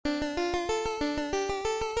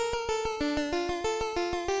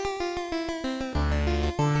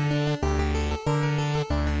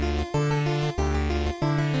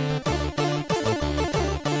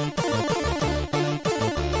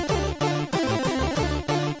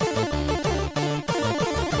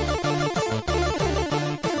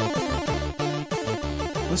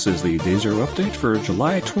This is the Day Zero update for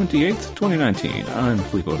July 28th, 2019. I'm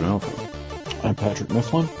Filippo D'Onofrio. I'm Patrick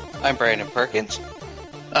Mifflin. I'm Brandon Perkins.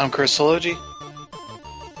 I'm Chris Sologi.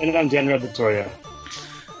 And I'm Dan Victoria.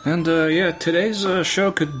 And today's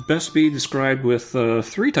show could best be described with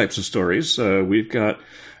three types of stories. We've got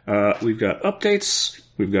updates,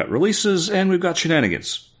 we've got releases, and we've got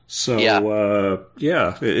shenanigans. So,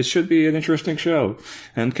 it should be an interesting show.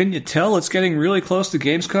 And can you tell it's getting really close to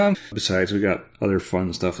Gamescom? Besides, we got other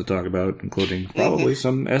fun stuff to talk about, including probably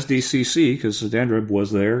some SDCC, because Dandreb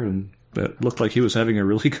was there, and it looked like he was having a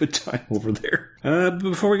really good time over there.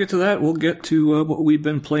 Before we get to that, we'll get to what we've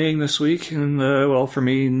been playing this week. And, for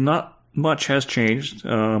me, not much has changed.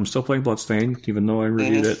 I'm still playing Bloodstained, even though I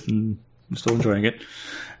reviewed it, and I'm still enjoying it.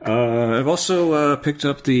 I've also picked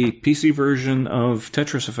up the PC version of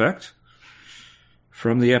Tetris Effect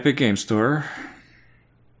from the Epic Game Store.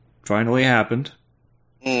 Finally happened.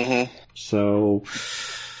 So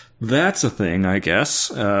that's a thing, I guess.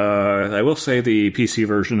 I will say the PC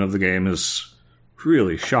version of the game is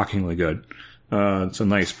really shockingly good. It's a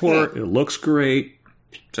nice port. It looks great.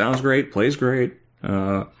 Sounds great. Plays great.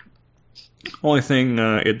 Only thing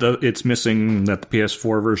it's missing that the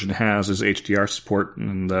PS4 version has is HDR support,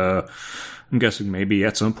 and I'm guessing maybe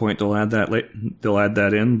at some point they'll add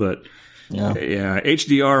that in. But yeah,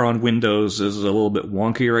 HDR on Windows is a little bit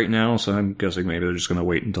wonky right now, so I'm guessing maybe they're just going to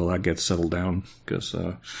wait until that gets settled down, because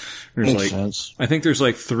Makes sense. I think there's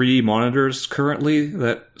 3 monitors currently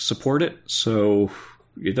that support it, so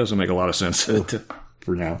it doesn't make a lot of sense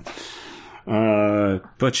for now.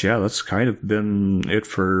 But yeah, that's kind of been it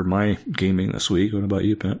for my gaming this week. What about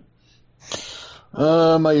you, Pat?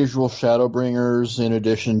 My usual Shadowbringers, in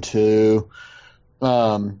addition to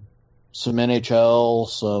some NHL,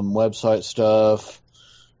 some website stuff,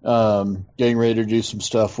 getting ready to do some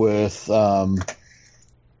stuff with World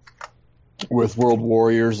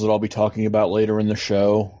Warriors that I'll be talking about later in the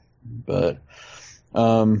show. But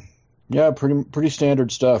pretty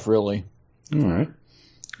standard stuff, really. All right.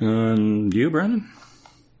 And you, Brandon?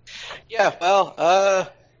 Yeah, well,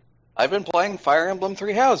 I've been playing Fire Emblem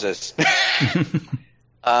Three Houses.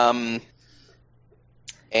 And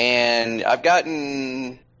I've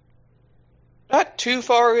gotten not too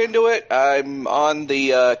far into it. I'm on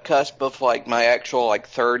the cusp of my actual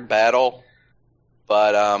third battle.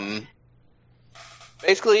 But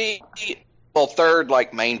basically, third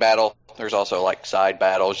main battle. There's also side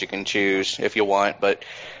battles you can choose if you want, but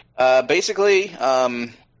basically,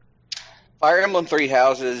 Fire Emblem Three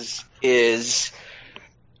Houses is,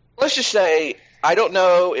 let's just say, I don't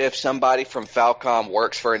know if somebody from Falcom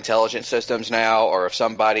works for Intelligent Systems now, or if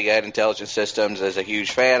somebody at Intelligent Systems is a huge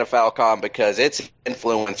fan of Falcom, because its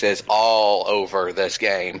influence is all over this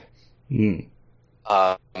game. There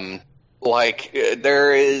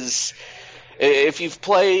is, if you've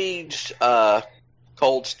played Trails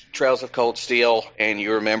of Cold Steel, and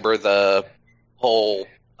you remember the whole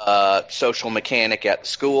social mechanic at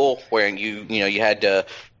school where you had to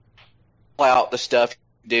play out the stuff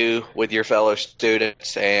you do with your fellow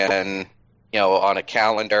students, and on a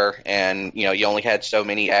calendar, and you only had so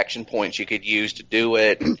many action points you could use to do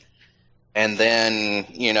it, and then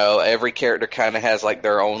every character kind of has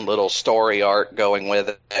their own little story arc going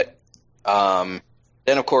with it.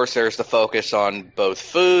 Then of course there's the focus on both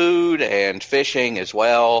food and fishing as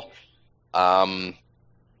well.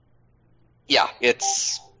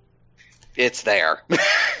 It's there.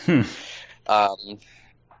 Can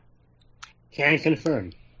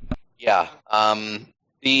confirm. Yeah.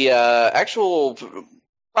 The actual,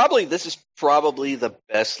 this is probably the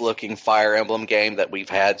best looking Fire Emblem game that we've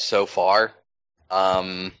had so far.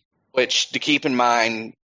 Which, to keep in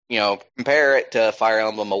mind, compare it to Fire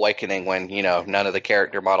Emblem Awakening when, none of the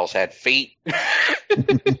character models had feet.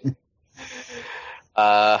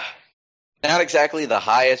 Not exactly the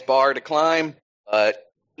highest bar to climb, but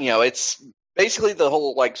it's basically the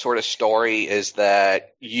whole sort of story is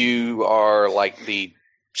that you are the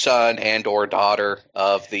son and or daughter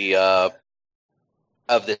of the of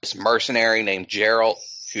this mercenary named Geralt,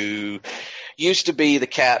 who used to be the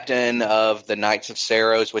captain of the Knights of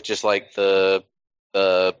Seiros, which is the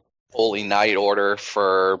Holy Knight Order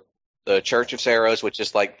for the Church of Seiros, which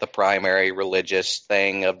is the primary religious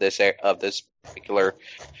thing of this particular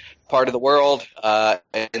part of the world.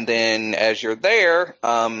 And then as you're there,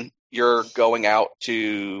 you're going out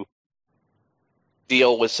to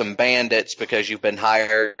deal with some bandits because you've been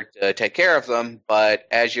hired to take care of them. But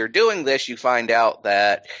as you're doing this, you find out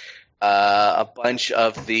that a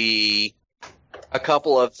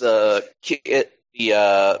couple of the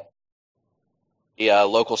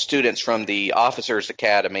local students from the Officers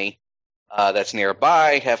Academy that's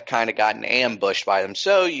nearby have kind of gotten ambushed by them,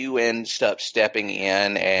 so you end up stepping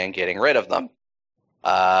in and getting rid of them.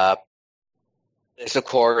 This, of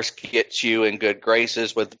course, gets you in good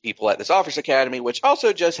graces with the people at this office academy, which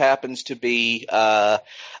also just happens to be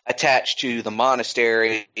attached to the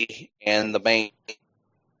monastery and the main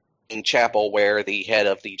chapel where the head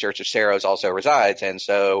of the Church of Saros also resides. And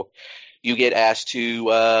so you get asked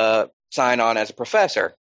to sign on as a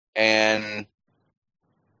professor. And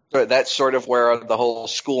that's sort of where the whole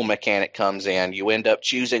school mechanic comes in. You end up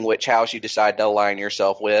choosing which house you decide to align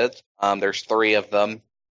yourself with. There's 3 of them.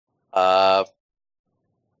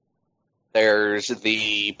 There's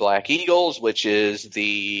the Black Eagles, which is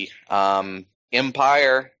the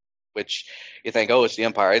Empire, which you think, oh, it's the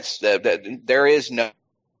Empire. It's there is none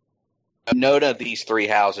of these 3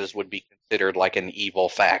 houses would be considered like an evil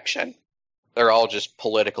faction. They're all just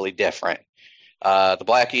politically different. The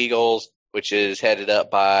Black Eagles, which is headed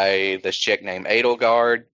up by this chick named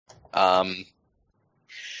Edelgard.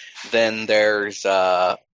 Then there's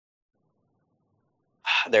the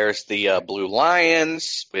Blue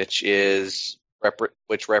Lions, which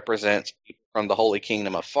represents people from the Holy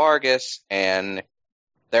Kingdom of Fargus, and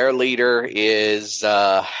their leader is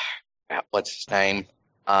what's his name?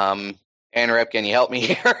 Anrep, can you help me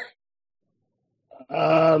here?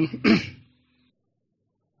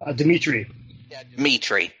 Dimitri. Yeah,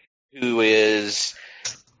 Dimitri, who is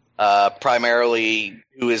primarily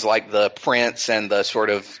like the prince and the sort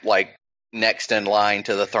of like next in line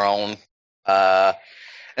to the throne.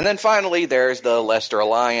 And then finally, there's the Leicester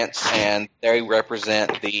Alliance, and they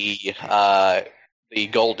represent the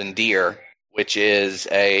Golden Deer, which is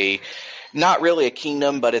not really a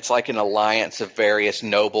kingdom, but it's like an alliance of various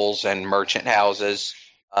nobles and merchant houses.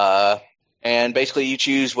 And basically you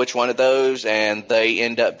choose which one of those, and they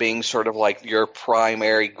end up being sort of like your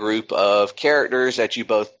primary group of characters that you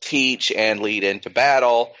both teach and lead into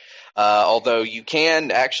battle. Although you can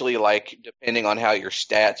actually, like, depending on how your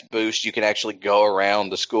stats boost, you can actually go around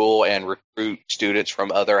the school and recruit students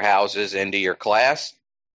from other houses into your class.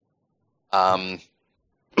 And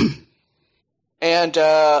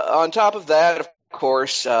on top of that, of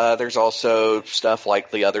course, there's also stuff like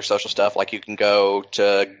the other social stuff, like you can go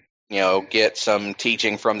to, get some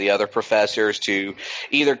teaching from the other professors to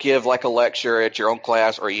either give like a lecture at your own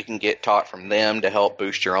class, or you can get taught from them to help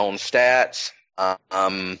boost your own stats.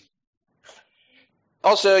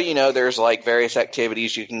 Also, there's like various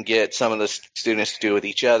activities you can get some of the students to do with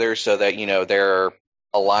each other so that, their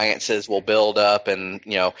alliances will build up, and,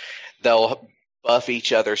 they'll buff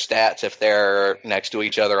each other's stats if they're next to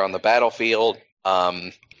each other on the battlefield.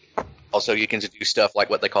 Also, you can do stuff like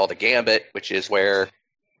what they call the Gambit, which is when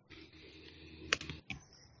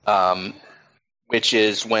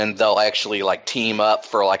they'll actually like team up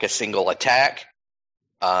for like a single attack.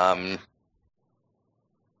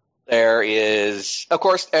 There is, of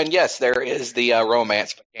course, and yes, there is the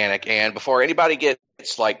romance mechanic. And before anybody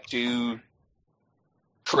gets like too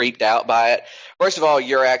creeped out by it, first of all,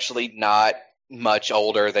 you're actually not much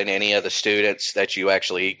older than any of the students that you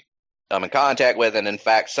actually come in contact with. And in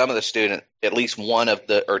fact, some of the students, at least one of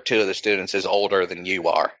the or 2 of the students, is older than you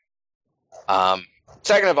are.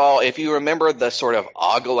 Second of all, if you remember the sort of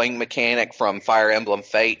ogling mechanic from Fire Emblem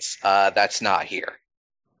Fates, that's not here.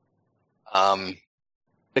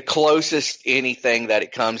 The closest anything that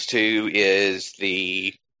it comes to is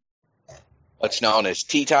what's known as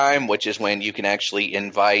tea time, which is when you can actually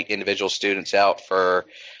invite individual students out to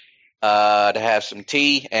have some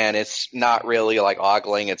tea, and it's not really like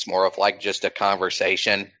ogling. It's more of like just a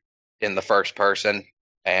conversation in the first person,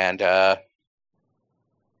 and that's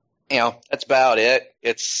about it.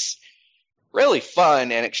 It's really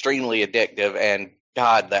fun and extremely addictive, and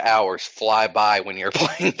God, the hours fly by when you're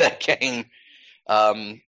playing that game.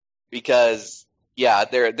 Because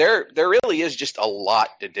there really is just a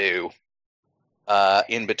lot to do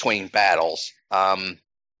in between battles.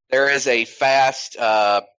 There is a fast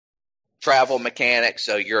travel mechanic,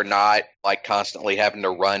 so you're not like constantly having to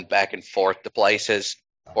run back and forth to places,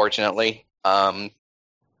 fortunately. And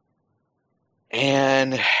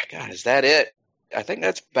God, is that it? I think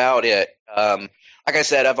that's about it. Like I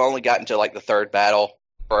said, I've only gotten to like the 3rd battle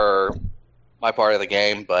for my part of the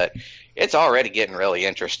game, but it's already getting really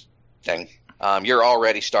interesting. You're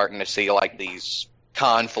already starting to see like these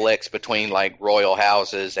conflicts between like royal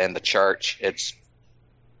houses and the church. It's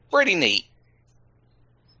pretty neat.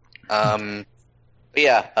 Chris,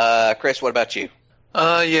 what about you?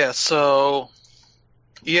 So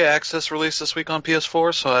EA Access released this week on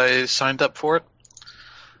PS4, so I signed up for it.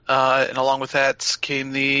 And along with that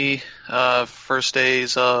came the first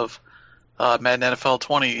days of Madden NFL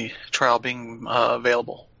 20 trial being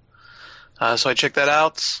available. So I checked that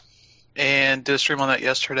out and did a stream on that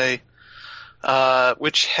yesterday,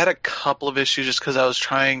 which had a couple of issues just because I was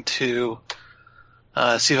trying to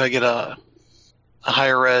see if I get a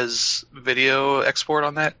higher res video export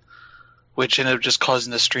on that, which ended up just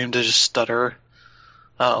causing the stream to just stutter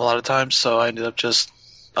a lot of times. So I ended up just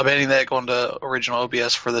abandoning that, going to original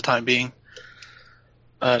OBS for the time being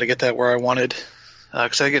to get that where I wanted,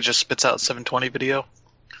 because I think it just spits out 720 video.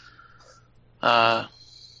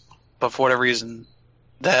 But for whatever reason,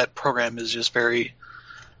 that program is just very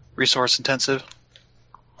resource intensive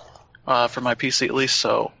for my PC at least.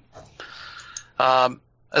 So,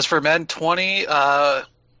 as for Madden 20,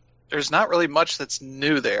 there's not really much that's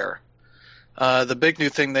new there. The big new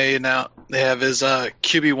thing they have is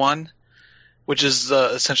QB1, which is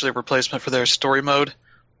essentially a replacement for their story mode,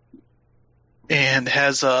 and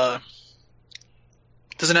doesn't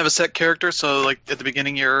have a set character. So, like at the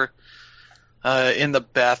beginning, you're in the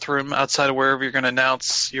bathroom outside of wherever you're going to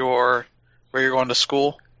announce where you're going to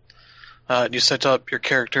school. You set up your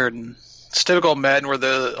character, and it's typical Madden where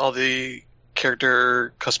all the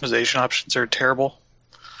character customization options are terrible.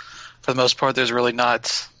 For the most part, there's really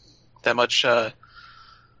not that much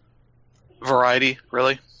variety,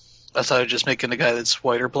 really. Aside of just making the guy that's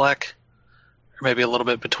white or black, or maybe a little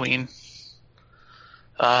bit between.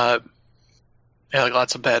 Like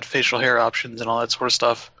lots of bad facial hair options and all that sort of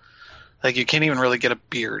stuff. Like, you can't even really get a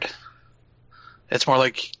beard. It's more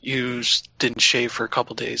like you didn't shave for a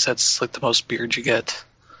couple days. That's like the most beard you get,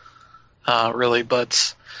 really.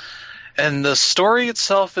 And the story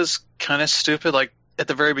itself is kind of stupid. Like, at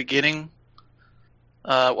the very beginning,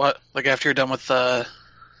 after you're done with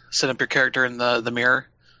setting up your character in the mirror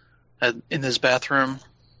in this bathroom,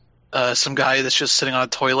 some guy that's just sitting on a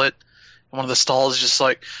toilet in one of the stalls is just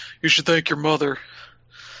like, "You should thank your mother."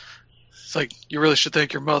 It's like, you really should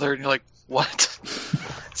thank your mother. And you're like, what?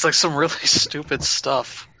 It's like some really stupid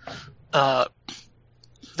stuff. Then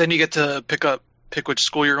you get to pick which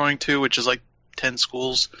school you're going to, which is like 10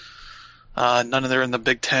 schools. None of them are in the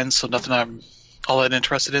Big Ten, so nothing I'm all that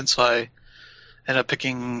interested in. So I ended up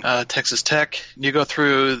picking Texas Tech. And you go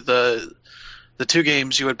through the two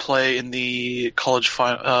games you would play in the college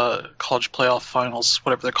playoff finals,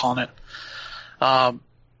 whatever they're calling it.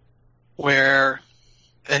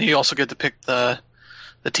 And you also get to pick the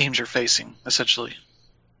teams you're facing, essentially.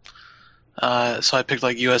 So I picked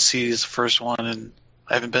like USC's first one, and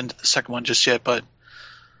I haven't been to the second one just yet, but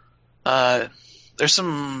there's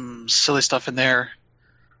some silly stuff in there,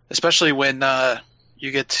 especially when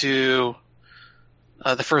you get to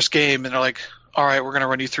the first game and they're like, all right, we're going to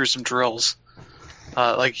run you through some drills.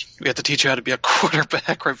 Like, we have to teach you how to be a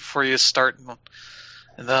quarterback right before you start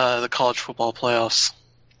in the college football playoffs.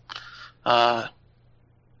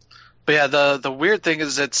 But yeah, the weird thing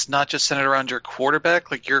is it's not just centered around your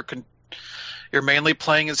quarterback. Like, you're mainly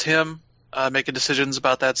playing as him, making decisions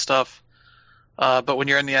about that stuff. But when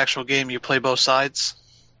you're in the actual game, you play both sides.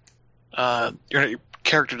 Your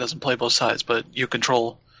character doesn't play both sides, but you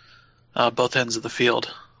control both ends of the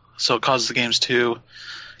field. So it causes the games to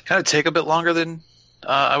kind of take a bit longer than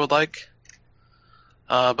I would like.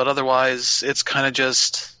 But otherwise, it's kind of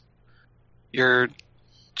just you're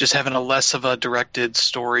just having a less of a directed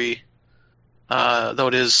story. Though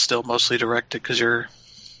it is still mostly directed because you're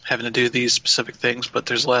having to do these specific things, but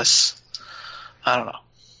there's less, I don't know,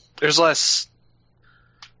 there's less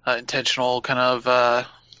intentional kind of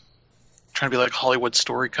trying to be like Hollywood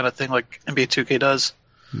story kind of thing like NBA 2K does.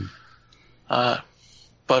 But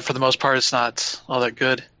for the most part, it's not all that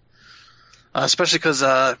good. Especially because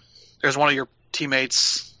there's one of your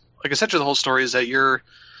teammates, like essentially the whole story is that you're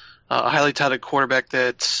a highly touted quarterback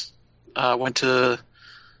that went to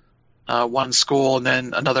one school, and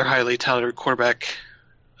then another highly touted quarterback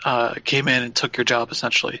came in and took your job,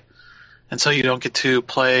 essentially. And so you don't get to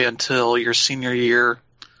play until your senior year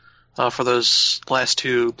for those last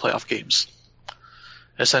two playoff games,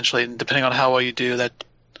 essentially. And depending on how well you do, that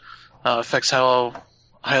affects how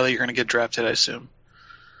highly you're going to get drafted, I assume.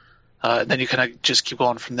 And then you kind of just keep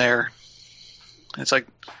going from there. And it's like,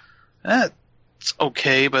 it's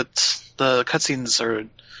okay, but the cutscenes are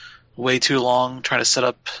way too long, trying to set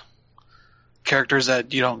up characters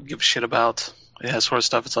that you don't give a shit about, and that sort of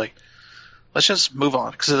stuff. It's like, let's just move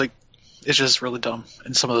on, because it's just really dumb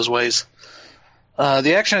in some of those ways.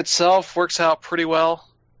 The action itself works out pretty well.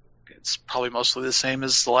 It's probably mostly the same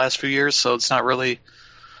as the last few years, so it's not really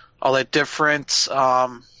all that different.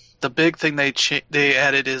 The big thing they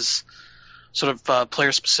added is sort of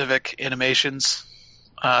player-specific animations,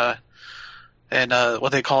 and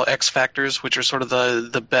what they call X Factors, which are sort of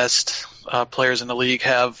the best players in the league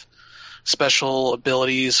have special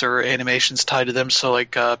abilities or animations tied to them. So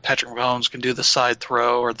like Patrick Mahomes can do the side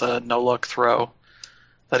throw or the no-look throw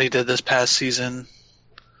that he did this past season.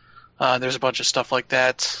 There's a bunch of stuff like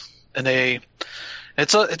that, and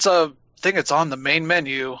it's a thing that's on the main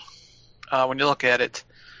menu when you look at it.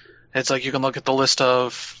 It's like you can look at the list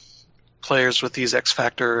of players with these X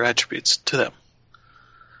Factor attributes to them,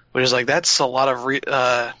 which is like that's a lot of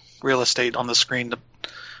real estate on the screen to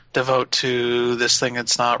devote to this thing.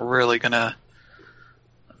 It's not really gonna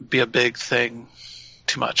be a big thing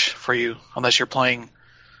too much for you unless you're playing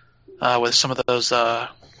with some of those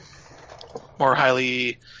more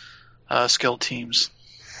highly skilled teams,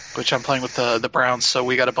 which I'm playing with the Browns. So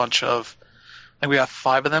we got a bunch of, I think we got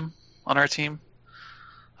 5 of them on our team,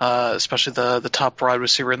 especially the top wide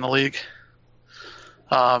receiver in the league.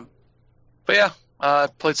 But yeah, I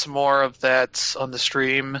played some more of that on the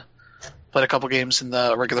stream. Played a couple games in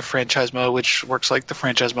the regular franchise mode, which works like the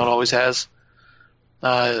franchise mode always has.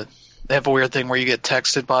 They have a weird thing where you get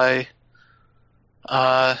texted by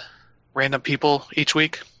random people each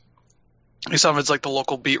week. Some of it's like the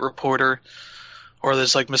local beat reporter, or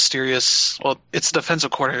there's like mysterious. Well, it's a defensive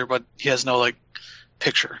coordinator, but he has no like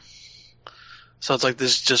picture. So it's like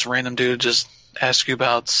this just random dude just asks you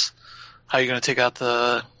about how you're going to take out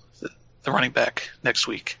the running back next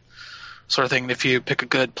week, sort of thing. And if you pick a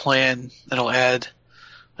good plan, it'll add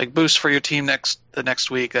like boosts for your team the next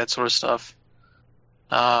week, that sort of stuff.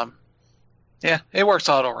 Yeah, it works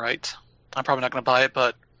out all right. I'm probably not going to buy it,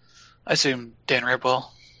 but I assume Dan Rib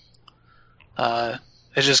will.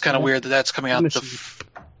 It's just kind of weird that that's coming out.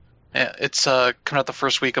 It's coming out the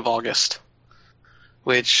first week of August,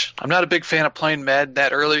 which I'm not a big fan of playing Madden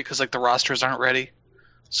that early because like the rosters aren't ready.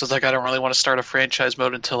 So it's like I don't really want to start a franchise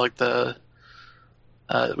mode until like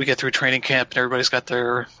we get through training camp and everybody's got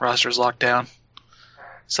their rosters locked down.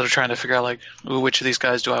 Instead of trying to figure out like, ooh, which of these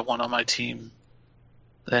guys do I want on my team,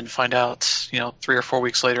 then find out 3 or 4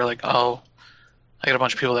 weeks later like, oh, I got a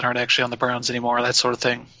bunch of people that aren't actually on the Browns anymore, that sort of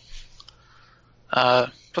thing.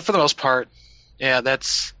 But for the most part, yeah,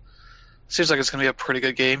 seems like it's going to be a pretty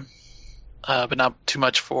good game, but not too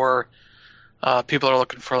much for people that are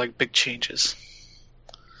looking for like big changes.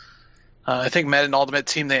 I think Madden Ultimate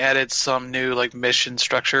Team, they added some new like mission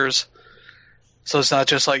structures, so it's not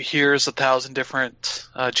just like here's 1,000 different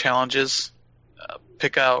challenges,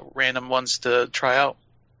 pick out random ones to try out,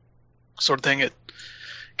 sort of thing. It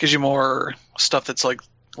gives you more stuff that's like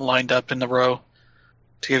lined up in the row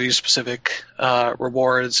to give you specific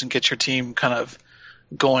rewards and get your team kind of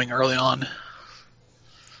going early on.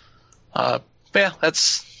 But yeah, that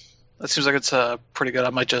seems like it's pretty good.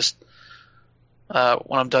 I might just,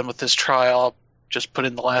 when I'm done with this trial, I'll just put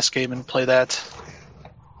in the last game and play that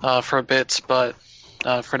for a bit. But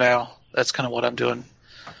for now, that's kind of what I'm doing.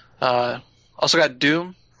 Also got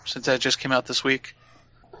Doom, since that just came out this week.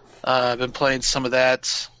 I've been playing some of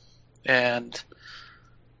that, and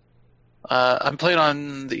I'm playing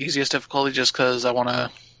on the easiest difficulty just because I want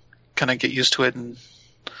to kind of get used to it and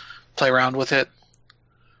play around with it,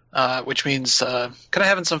 which means kind of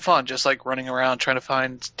having some fun, just like running around trying to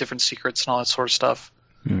find different secrets and all that sort of stuff.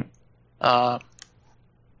 Mm.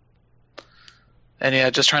 And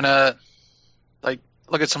yeah, just trying to like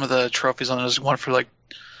look at some of the trophies on it. There's one for like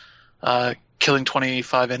killing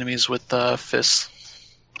 25 enemies with fists,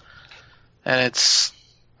 and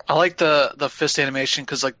I like the fist animation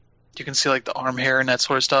because like you can see like the arm hair and that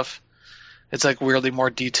sort of stuff. It's like weirdly more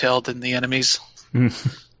detailed than the enemies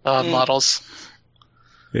models.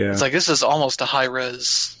 Yeah, it's like this is almost a high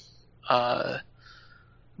res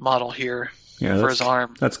model here for his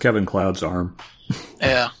arm. That's Kevin Cloud's arm.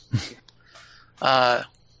 Yeah.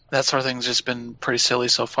 That sort of thing's just been pretty silly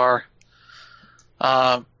so far.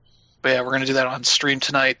 But yeah, we're gonna do that on stream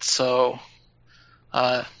tonight. So,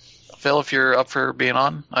 Phil, if you're up for being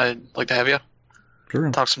on, I'd like to have you. Sure.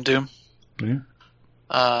 Talk some Doom. Yeah.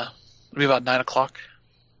 It'll be about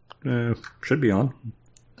 9:00. Should be on.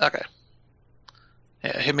 Okay.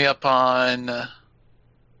 Yeah, hit me up on,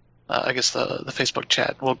 I guess the Facebook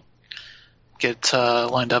chat. We'll get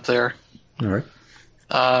lined up there. All right.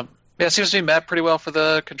 Yeah, it seems to be mapped pretty well for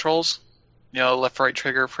the controls. Left, right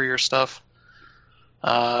trigger for your stuff.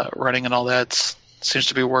 Running and all that seems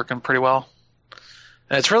to be working pretty well.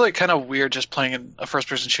 And it's really kind of weird just playing in a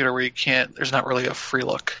first-person shooter where there's not really a free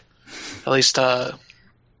look. At least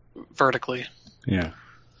vertically. Yeah.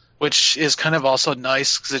 Which is kind of also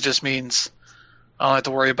nice because it just means I don't have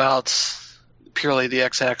to worry about purely the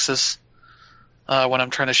x-axis when I'm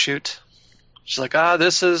trying to shoot. It's like,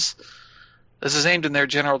 this is aimed in their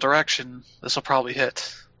general direction. This will probably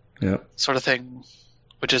hit. Yeah. Sort of thing,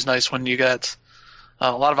 which is nice when you get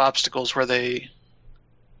a lot of obstacles where they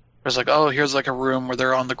It's like, oh, here's like a room where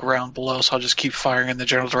they're on the ground below, so I'll just keep firing in the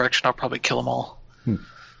general direction. I'll probably kill them all,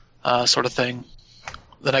 sort of thing.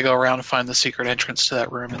 Then I go around and find the secret entrance to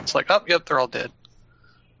that room, and it's like, oh, yep, they're all dead.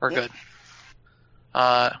 We're good.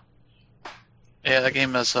 Yeah, that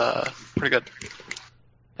game is pretty good.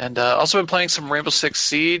 And also been playing some Rainbow Six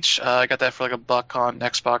Siege. I got that for like $1 on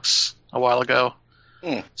Xbox a while ago.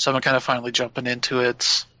 So I'm kind of finally jumping into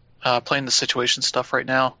it. Playing the situation stuff right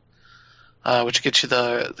now, which gets you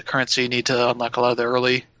the currency you need to unlock a lot of the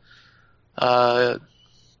early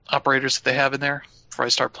operators that they have in there before I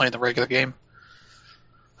start playing the regular game.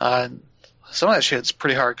 Some of that shit's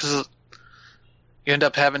pretty hard because you end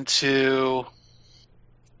up having to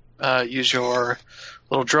use your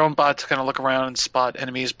little drone bot to kind of look around and spot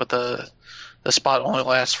enemies, but the spot only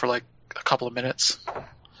lasts for like a couple of minutes.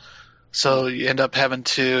 So you end up having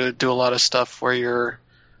to do a lot of stuff where you're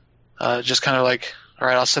just kind of like, all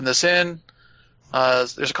right, I'll send this in.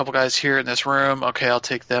 There's a couple guys here in this room. Okay, I'll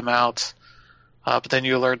take them out. But then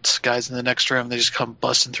you alert guys in the next room. They just come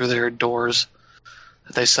busting through their doors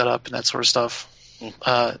that they set up and that sort of stuff.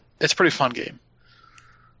 It's a pretty fun game.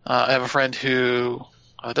 I have a friend who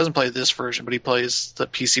doesn't play this version, but he plays the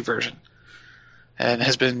PC version. And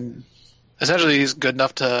has been... Essentially, he's good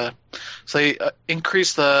enough to... So they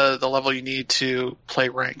increase the level you need to play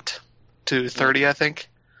ranked to 30, I think.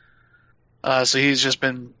 So he's just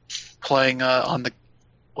been playing on the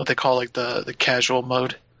what they call like the casual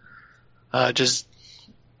mode, just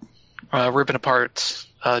ripping apart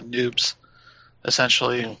noobs,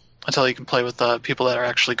 essentially, until you can play with people that are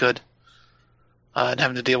actually good, and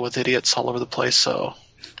having to deal with idiots all over the place. So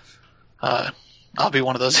I'll be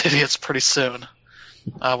one of those idiots pretty soon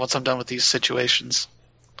once I'm done with these situations.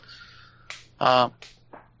 Yeah,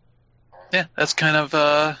 that's kind of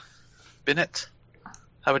been it.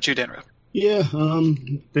 How about you, Dan? Yeah,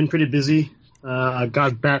 been pretty busy. I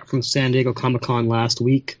got back from San Diego Comic-Con last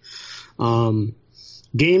week.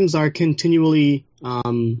 Games are continually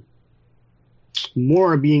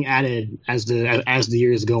more being added as the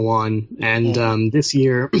years go on, and this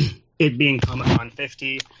year, it being Comic-Con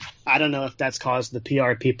 50, I don't know if that's caused the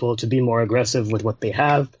PR people to be more aggressive with what they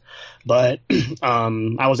have, but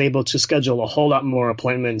I was able to schedule a whole lot more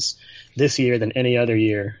appointments this year than any other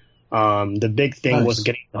year. The big thing was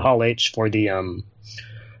getting the Hall H for the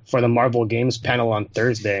Marvel Games panel on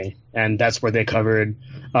Thursday, and that's where they covered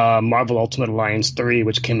Marvel Ultimate Alliance 3,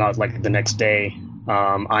 which came out like the next day,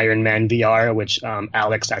 Iron Man VR, which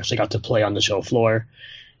Alex actually got to play on the show floor,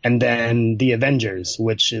 and then The Avengers,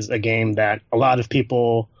 which is a game that a lot of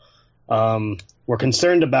people were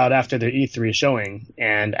concerned about after their E3 showing,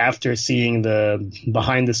 and after seeing the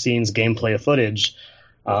behind-the-scenes gameplay footage,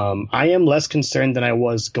 I am less concerned than I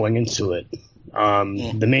was going into it.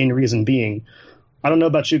 The main reason being, I don't know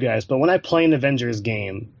about you guys, but when I play an Avengers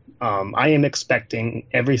game, I am expecting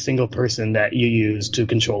every single person that you use to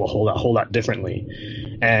control a whole lot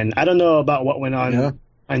differently. And I don't know about what went on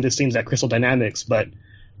behind the scenes at Crystal Dynamics, but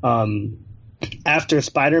after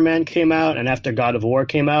Spider-Man came out and after God of War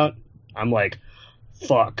came out, I'm like,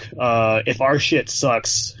 fuck, if our shit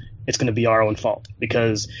sucks, it's going to be our own fault.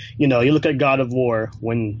 Because, you look at God of War,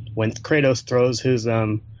 when Kratos throws his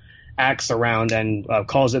axe around and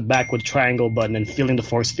calls it back with triangle button and feeling the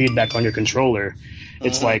force feedback on your controller,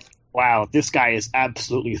 it's like, wow, this guy is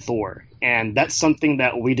absolutely Thor. And that's something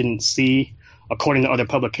that we didn't see, according to other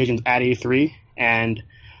publications, at E3. And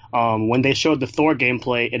when they showed the Thor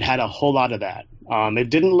gameplay, it had a whole lot of that. It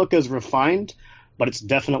didn't look as refined, but it's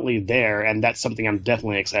definitely there, and that's something I'm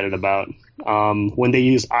definitely excited about. When they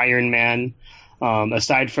use Iron Man,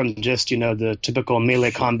 aside from just, the typical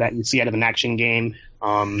melee combat you see out of an action game,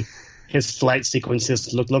 his flight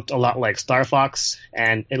sequences looked a lot like Star Fox,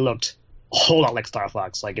 and it looked a whole lot like Star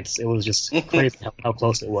Fox. Like, it was just crazy how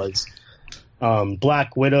close it was.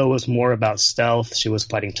 Black Widow was more about stealth. She was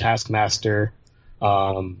fighting Taskmaster.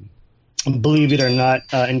 Believe it or not,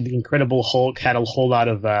 and the Incredible Hulk had a whole lot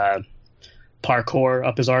of parkour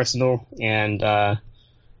up his arsenal, and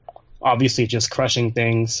obviously just crushing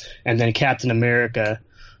things. And then Captain America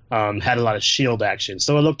had a lot of shield action,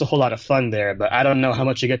 so it looked a whole lot of fun there. But I don't know how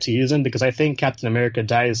much you get to use him, because I think Captain America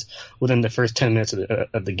dies within the first 10 minutes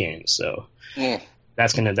of the game. So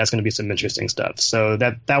that's gonna be some interesting stuff. So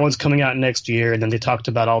that one's coming out next year. And then they talked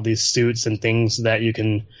about all these suits and things that you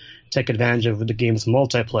can take advantage of with the game's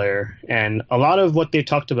multiplayer, and a lot of what they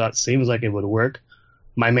talked about seems like it would work.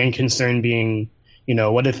 My main concern being,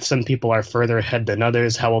 what if some people are further ahead than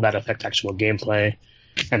others? How will that affect actual gameplay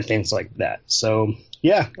and things like that? So,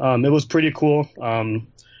 yeah, it was pretty cool.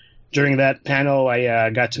 During that panel, I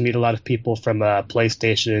got to meet a lot of people from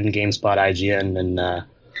PlayStation, GameSpot, IGN, and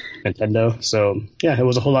Nintendo. So yeah, it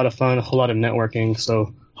was a whole lot of fun, a whole lot of networking.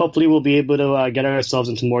 So hopefully we'll be able to get ourselves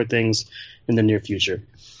into more things in the near future.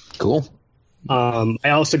 Cool. I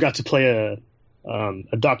also got to play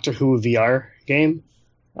a Doctor Who VR game.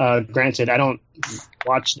 Granted, I don't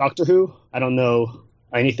watch Doctor Who. I don't know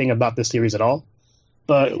anything about this series at all.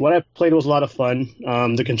 But what I played was a lot of fun.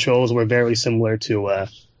 The controls were very similar to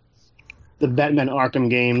the Batman Arkham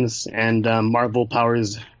games and Marvel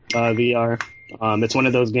Powers VR. It's one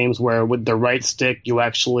of those games where with the right stick, you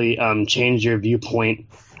actually change your viewpoint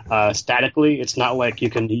statically. It's not like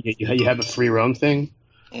you have a free roam thing.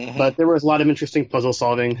 Mm-hmm. But there was a lot of interesting puzzle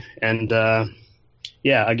solving, and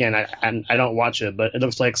yeah, again, I don't watch it, but it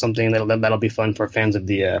looks like something that'll be fun for fans of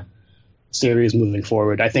the series moving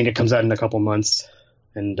forward. I think it comes out in a couple months,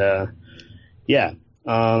 and yeah.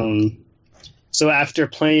 So after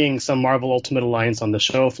playing some Marvel Ultimate Alliance on the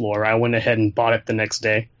show floor, I went ahead and bought it the next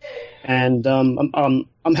day, and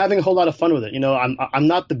I'm having a whole lot of fun with it. You know, I'm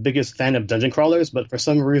not the biggest fan of dungeon crawlers, but for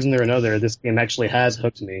some reason or another, this game actually has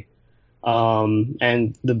hooked me.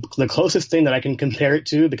 And the closest thing that I can compare it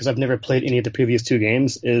to, because I've never played any of the previous two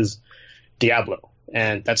games, is Diablo,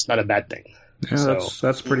 and that's not a bad thing. Yeah, so,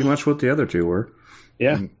 that's pretty much what the other two were.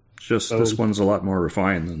 Yeah, just this one's a lot more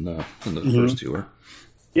refined than the first two were.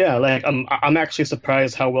 Yeah, like I'm actually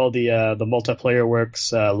surprised how well the multiplayer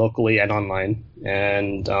works locally and online,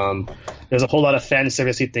 and there's a whole lot of fan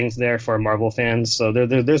servicey things there for Marvel fans. So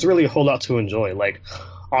there's really a whole lot to enjoy. Like,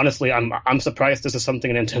 honestly, I'm surprised this is something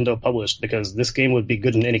Nintendo published, because this game would be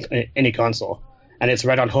good in any console, and it's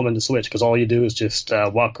right on home and the Switch, because all you do is just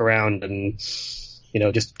walk around and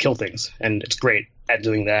just kill things, and it's great at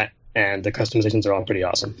doing that, and the customizations are all pretty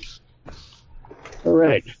awesome. All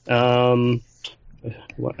right.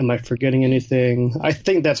 What, am I forgetting anything? I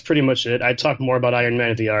think that's pretty much it. I talked more about Iron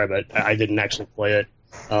Man VR, but I didn't actually play it.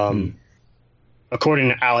 According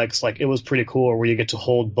to Alex, like, it was pretty cool where you get to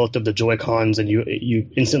hold both of the Joy-Cons and you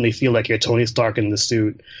instantly feel like you're Tony Stark in the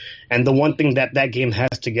suit. And the one thing that game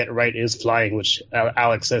has to get right is flying, which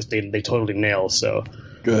Alex says they totally nail. So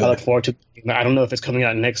good. I look forward to. I don't know if it's coming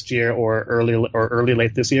out next year or early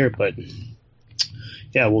late this year, but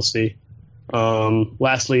yeah, we'll see.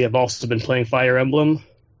 Lastly, I've also been playing Fire Emblem,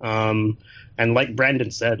 and like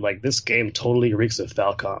Brandon said, like, this game totally reeks of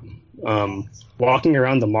Falcom. Walking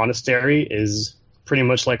around the monastery is pretty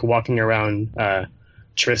much like walking around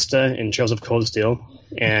Trista in Trails of Cold Steel,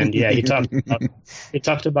 and yeah, he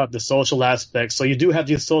talked about the social aspects. So you do have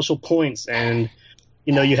these social points, and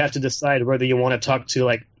you have to decide whether you want to talk to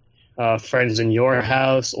like friends in your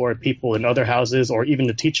house or people in other houses or even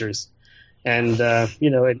the teachers. And,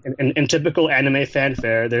 in typical anime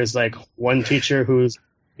fanfare, there's like one teacher who's,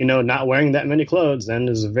 not wearing that many clothes and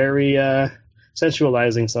is very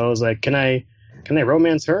sensualizing. So I was like, can I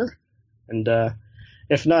romance her? And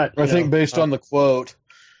if not, I think based on the quote.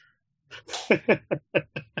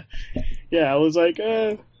 Yeah, I was like,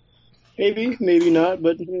 maybe not,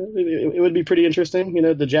 but it would be pretty interesting.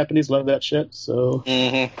 The Japanese love that shit. So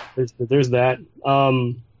there's that.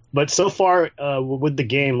 But so far with the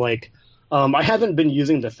game, like, I haven't been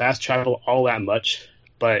using the fast travel all that much,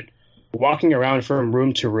 but walking around from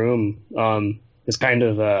room to room is kind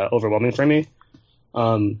of overwhelming for me.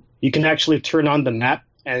 You can actually turn on the map,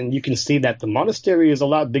 and you can see that the monastery is a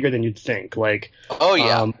lot bigger than you'd think. Like, oh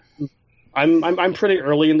yeah, I'm pretty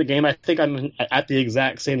early in the game. I think I'm at the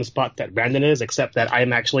exact same spot that Brandon is, except that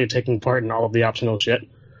I'm actually taking part in all of the optional shit.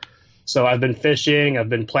 So I've been fishing, I've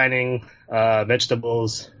been planting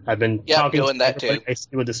vegetables, I've been talking doing that too. I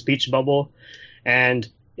see with the speech bubble, and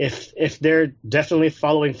if they're definitely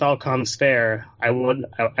following Falcom's fare, I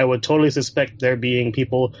would totally suspect there being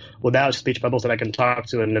people without speech bubbles that I can talk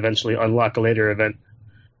to and eventually unlock a later event.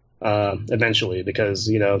 Eventually,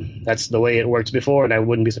 because that's the way it worked before, and I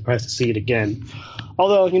wouldn't be surprised to see it again.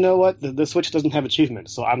 Although, you know what, the Switch doesn't have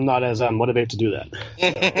achievements, so I'm not as motivated to do that.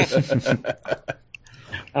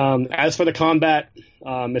 As for the combat,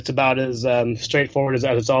 it's about as straightforward as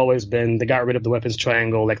it's always been. They got rid of the weapons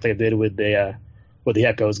triangle like they did with the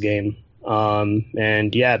Echoes game.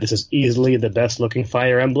 And yeah, this is easily the best looking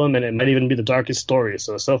Fire Emblem, and it might even be the darkest story.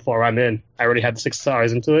 So far I'm in. I already had 6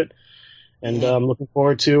 hours into it, and I'm looking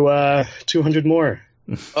forward to 200 more.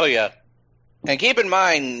 Oh yeah, and keep in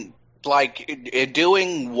mind, like,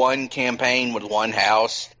 doing one campaign with one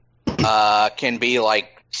house can be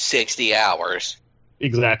like 60 hours.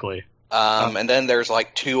 Exactly. And then there's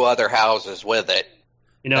like 2 other houses with it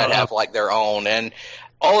that have like their own, and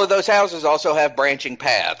all of those houses also have branching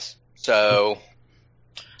paths. So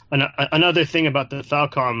another thing about the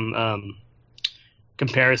Falcom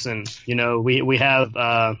comparison, we have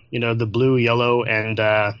the blue, yellow, and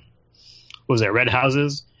what was it, Red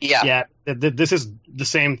Houses? Yeah. This is the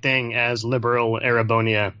same thing as Liberal,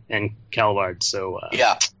 Erebonia, and Calvard. So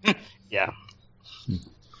Yeah. yeah.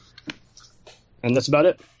 And that's about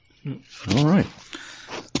it. All right.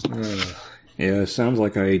 Yeah, it sounds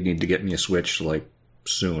like I need to get me a Switch, like,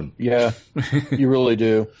 soon. Yeah, you really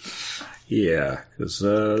do. Yeah, because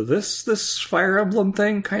this Fire Emblem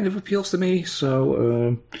thing kind of appeals to me.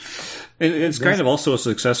 So it's kind of also a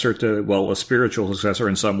successor to, well, a spiritual successor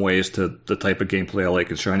in some ways to the type of gameplay I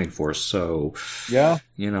like in Shining Force. So Yeah.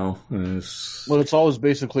 it's Well, it's always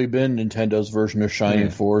basically been Nintendo's version of Shining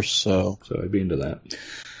Force, so... So I'd be into that.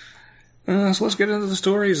 So let's get into the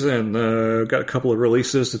stories then. Got a couple of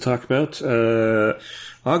releases to talk about.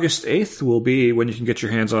 August 8th will be when you can get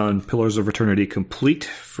your hands on Pillars of Eternity Complete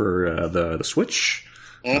for the Switch.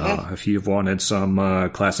 If you've wanted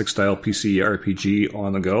some classic-style PC RPG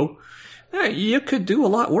on the go, you could do a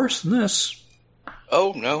lot worse than this.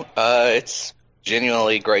 Oh, no. It's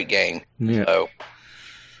genuinely a great game. Yeah.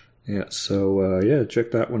 So.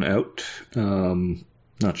 Check that one out.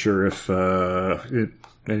 Not sure if...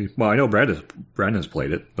 I know Brandon's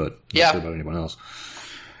played it, but not sure about anyone else.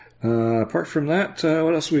 Apart from that,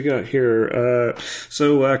 what else we got here?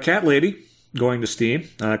 Cat Lady going to Steam.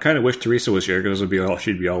 I kind of wish Teresa was here because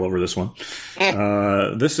she'd be all over this one.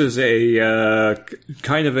 This is a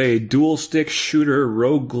kind of a dual stick shooter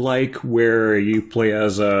roguelike where you play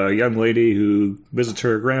as a young lady who visits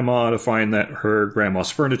her grandma to find that her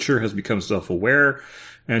grandma's furniture has become self-aware,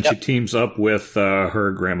 and she teams up with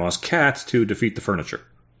her grandma's cat to defeat the furniture.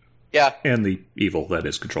 Yeah. And the evil that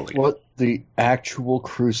is controlling it. What the actual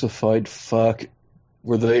crucified fuck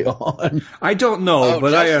were they on? I don't know,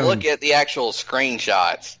 but I am... look at the actual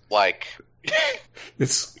screenshots. Like...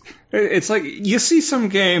 It's like, you see some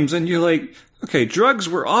games and you're like, okay, drugs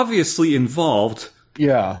were obviously involved.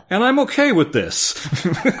 Yeah. And I'm okay with this.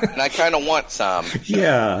 And I kind of want some.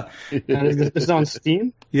 Yeah. This is on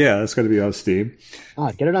Steam? Yeah, it's going to be on Steam.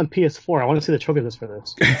 Get it on PS4. I want to see the trigger list for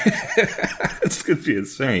this. It's going to be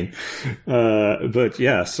insane. But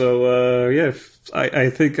yeah, so I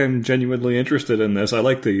think I'm genuinely interested in this. I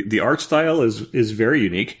like the art style is very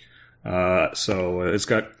unique. So it's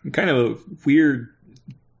got kind of a weird,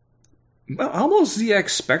 almost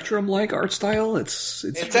ZX Spectrum like art style. It's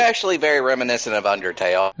actually very reminiscent of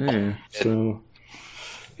Undertale.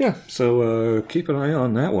 So keep an eye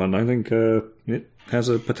on that one. I think it has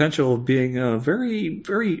a potential of being a very,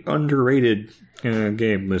 very underrated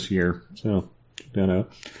game this year. So keep that out.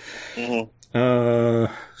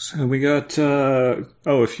 So we got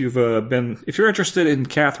if you're interested in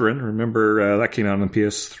Catherine, remember that came out on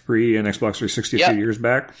PS3 and Xbox 360 a few years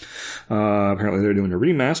back. Apparently they're doing a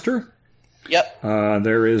remaster. Yep.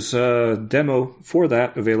 There is a demo for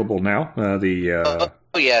that available now. Oh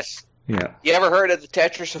yes. Yeah. You ever heard of the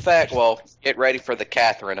Tetris effect? Well, get ready for the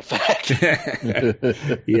Catherine effect.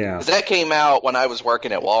 Yeah. That came out when I was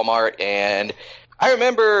working at Walmart, and I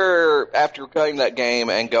remember after playing that game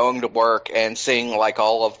and going to work and seeing like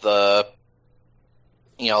all of the,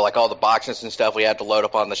 like all the boxes and stuff we had to load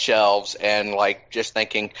up on the shelves, and like just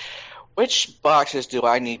thinking, which boxes do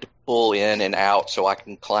I need to pull in and out so I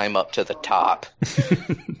can climb up to the top?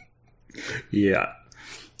 Yeah.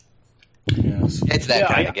 Yes. It's that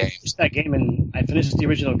kind of game. I finished the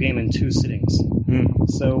original game in 2 sittings.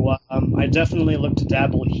 So I definitely look to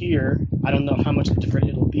dabble here. I don't know how much different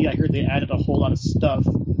it'll be. I heard they added a whole lot of stuff.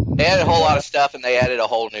 They added a whole lot of stuff, and they added a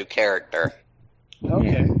whole new character.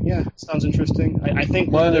 Okay, yeah, sounds interesting. I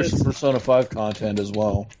think there's some Persona 5 content as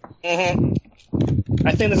well. Mm-hmm.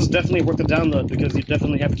 I think this is definitely worth the download because you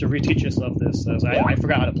definitely have to reteach yourself this. As I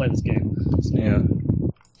forgot how to play this game.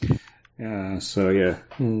 So. Yeah.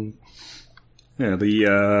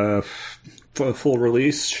 The full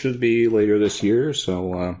release should be later this year.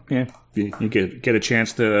 So you get a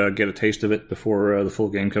chance to get a taste of it before the full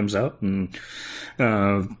game comes out. And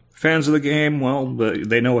fans of the game, well,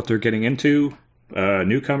 they know what they're getting into.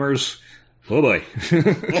 Newcomers, oh boy.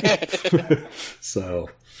 So,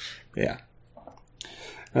 yeah.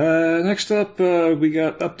 Next up, we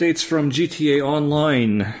got updates from GTA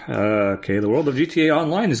Online. The world of GTA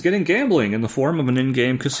Online is getting gambling in the form of an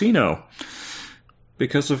in-game casino.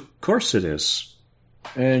 Because of course it is.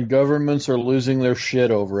 And governments are losing their shit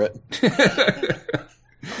over it.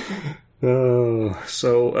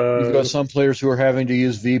 You've got some players who are having to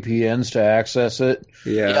use VPNs to access it.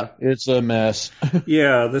 Yeah. Yep. It's a mess.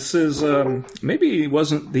 Yeah, this is maybe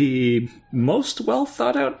wasn't the most well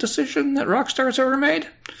thought out decision that Rockstar's ever made.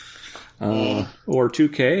 Or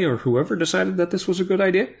 2K or whoever decided that this was a good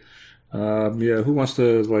idea. Who wants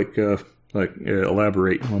to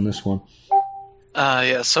elaborate on this one?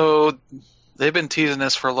 So they've been teasing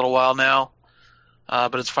this for a little while now,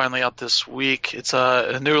 but it's finally out this week. It's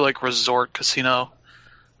a new like resort casino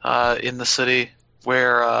in the city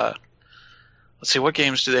where let's see, what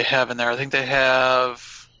games do they have in there? I think they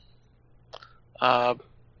have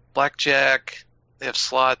blackjack, they have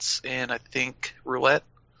slots, and I think roulette.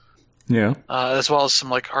 Yeah. As well as some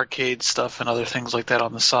like arcade stuff and other things like that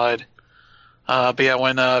on the side. But yeah,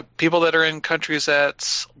 when people that are in countries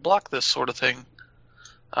that block this sort of thing,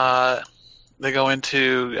 they go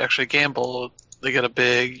into actually gamble, they get a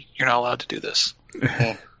big, you're not allowed to do this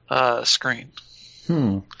screen.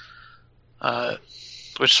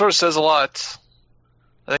 Which sort of says a lot.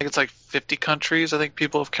 I think it's like 50 countries, I think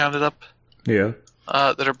people have counted up. Yeah.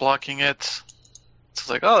 That are blocking it. So it's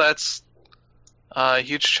like, oh, that's a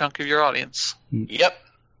huge chunk of your audience. Yep.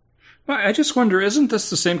 I just wonder, isn't this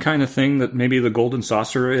the same kind of thing that maybe the Golden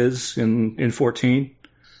Saucer is in 14?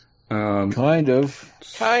 Kind of,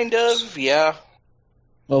 yeah.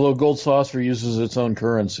 Although Gold Saucer uses its own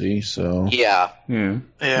currency, so... Yeah.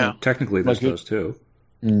 Well, technically this does too.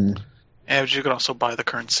 Yeah, but you can also buy the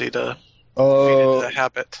currency to feed into the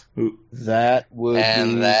habit. That would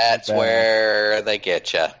And that's bad. where they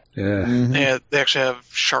get you. Yeah. Mm-hmm. Yeah, they actually have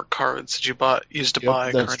shark cards that you use to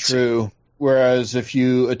buy that's currency. true. Whereas if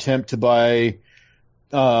you attempt to buy...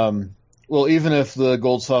 well, even if the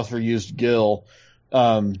Gold Saucer used Gil,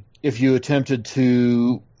 if you attempted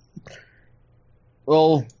to...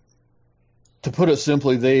 Well, to put it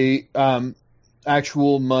simply, they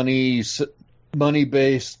actual money-based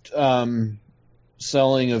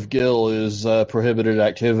selling of Gil is prohibited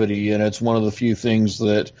activity, and it's one of the few things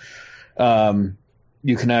that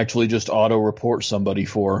you can actually just auto-report somebody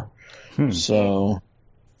for. So,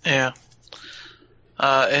 Yeah.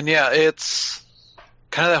 And yeah, it's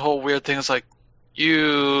kind of that whole weird thing. It's like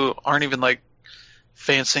you aren't even like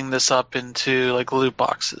fancying this up into like loot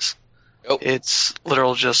boxes. Nope. It's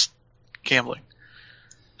literal just gambling.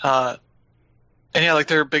 And yeah, like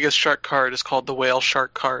their biggest shark card is called the whale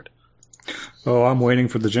shark card. Oh, I'm waiting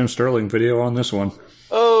for the Jim Sterling video on this one.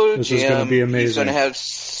 Oh, This Jim, is going to be amazing. he's going to have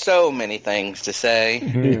so many things to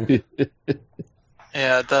say.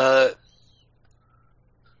 Yeah,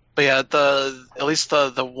 at least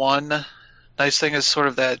the one nice thing is sort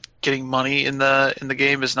of that getting money in the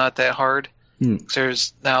game is not that hard.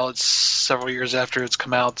 There's now it's several years after it's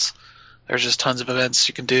come out. There's just tons of events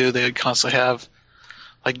you can do. They constantly have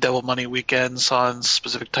like double money weekends on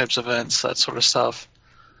specific types of events, that sort of stuff.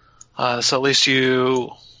 So at least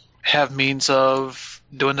you have means of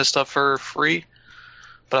doing this stuff for free.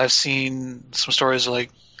 But I've seen some stories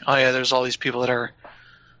like, oh yeah, there's all these people that are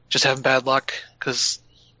just having bad luck because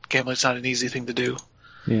gambling's not an easy thing to do.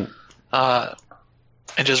 Yeah.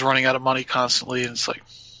 And just running out of money constantly, and it's like,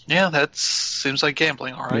 yeah, that seems like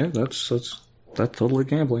gambling, all right. Yeah, that's totally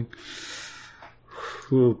gambling.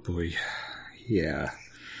 Oh boy, yeah.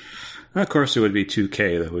 Of course, it would be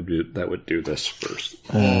 2K that would do this first.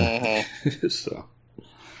 So,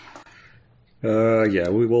 yeah,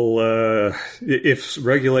 we will. If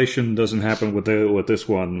regulation doesn't happen with this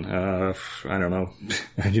one, I don't know.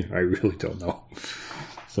 I really don't know.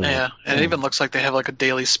 So, yeah, and it even looks like they have like a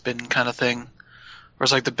daily spin kind of thing, where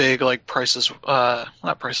it's like the big like prices,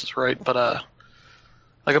 not Prices Right, but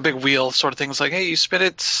like a big wheel sort of thing. It's like, hey, you spin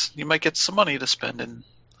it, you might get some money to spend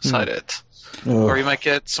inside it. Or you might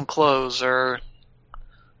get some clothes or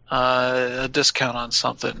a discount on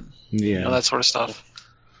something. Yeah. That sort of stuff.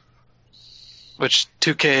 Which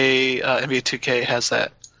 2K, NBA 2K has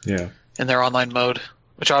that in their online mode.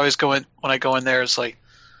 Which I always go in, when I go in there, it's like,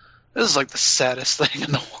 this is like the saddest thing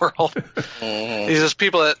in the world. These just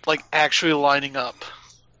people that like actually lining up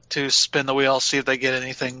to spin the wheel, see if they get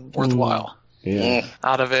anything worthwhile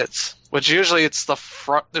out of it. Which usually it's the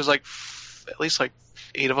front, there's like at least like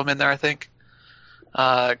 8 of them in there, I think.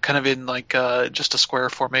 Kind of in like just a square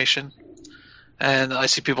formation, and I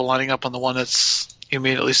see people lining up on the one that's you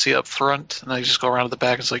immediately see up front, and I just go around to the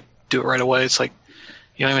back and it's like do it right away. It's like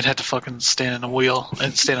you don't even have to fucking stand in a wheel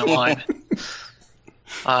and stand in line,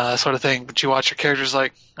 sort of thing. But you watch your characters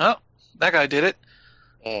like, oh, that guy did it.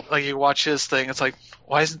 Like you watch his thing, it's like,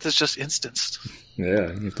 why isn't this just instanced?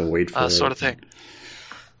 Yeah, you have to wait for sort of thing.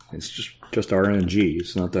 It's just RNG.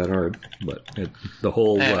 It's not that hard, but the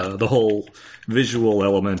whole visual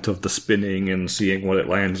element of the spinning and seeing what it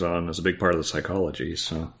lands on is a big part of the psychology.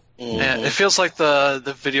 So yeah, it feels like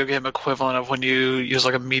the video game equivalent of when you use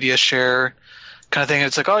like a media share kind of thing.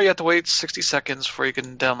 It's like, oh, you have to wait 60 seconds before you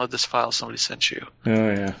can download this file somebody sent you. Oh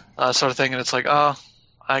yeah, sort of thing. And it's like, oh,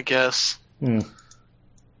 I guess but,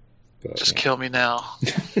 just kill me now.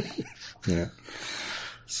 Yeah.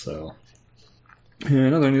 So.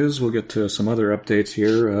 In other news, we'll get to some other updates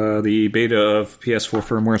here. The beta of PS4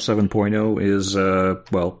 firmware 7.0 is,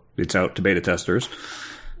 it's out to beta testers,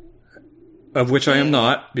 of which I am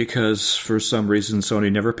not, because for some reason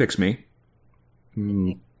Sony never picks me.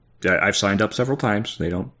 I've signed up several times. They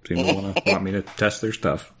don't seem to want me to test their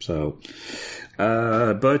stuff. So,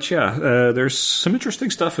 there's some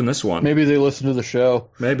interesting stuff in this one. Maybe they listen to the show.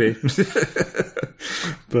 Maybe.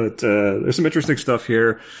 But there's some interesting stuff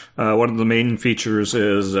here. One of the main features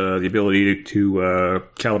is the ability to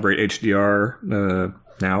calibrate HDR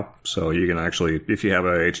now. So you can actually, if you have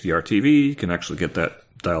a HDR TV, you can actually get that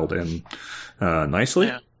dialed in nicely.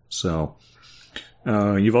 Yeah. So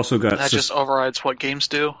you've also got... That just overrides what games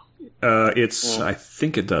do? I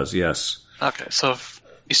think it does, yes. Okay, so if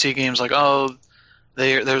you see games like,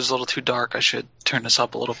 there's a little too dark, I should turn this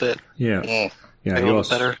up a little bit. Yeah. Yeah, a little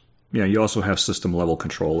better. Yeah, you also have system level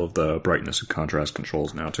control of the brightness and contrast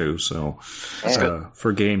controls now too. So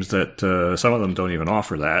for games that some of them don't even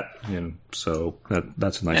offer that, so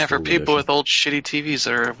that's a nice. Yeah, for people with old shitty TVs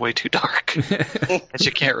that are way too dark that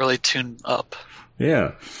you can't really tune up.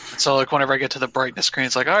 Yeah. So like whenever I get to the brightness screen,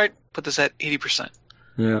 it's like, all right, put this at 80%.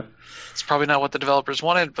 Yeah. It's probably not what the developers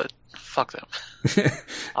wanted, but fuck them.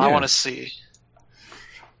 I want to see.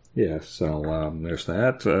 Yeah, so there's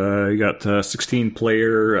that. You got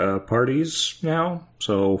 16-player parties now,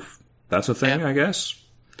 so that's a thing, I guess.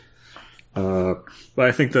 But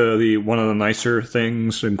I think the one of the nicer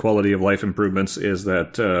things in quality of life improvements is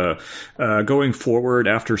that going forward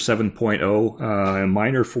after 7.0,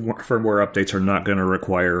 minor firmware updates are not going to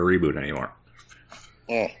require a reboot anymore.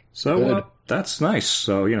 So that's nice.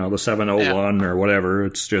 So, the 701 or whatever,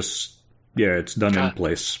 it's just, it's done in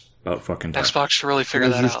place. About fucking time. Xbox should really figure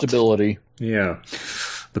that out. Stability. Yeah.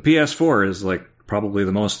 The PS4 is probably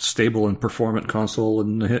the most stable and performant console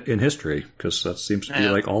in history, because that seems to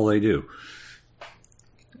be all they do.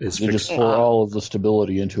 They just pour all of the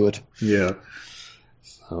stability into it. Yeah.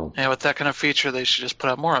 So. Yeah, with that kind of feature, they should just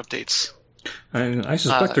put out more updates. I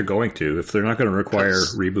suspect they're going to. If they're not going to require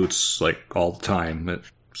reboots all the time, it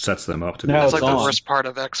sets them up to be. That's the worst part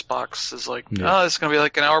of Xbox is it's going to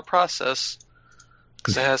be an hour process.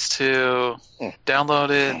 Because it has to download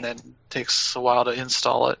it, and then it takes a while to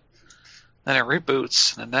install it. Then it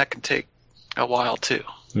reboots, and then that can take a while, too.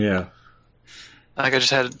 Yeah. I just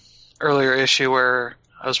had an earlier issue where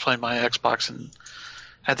I was playing my Xbox and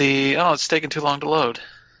had it's taking too long to load.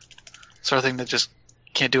 Sort of thing that just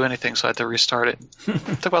can't do anything, so I had to restart it. It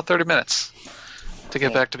took about 30 minutes to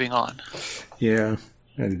get back to being on. Yeah.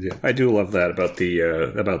 I do love that about the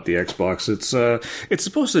Xbox. It's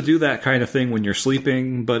supposed to do that kind of thing when you're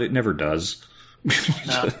sleeping, but it never does.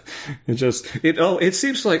 No. It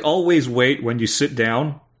seems like always wait when you sit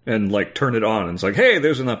down and turn it on, and it's like, hey,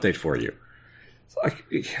 there's an update for you.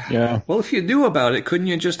 Yeah. Well, if you knew about it, couldn't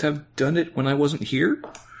you just have done it when I wasn't here?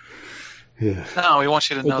 Yeah. No, we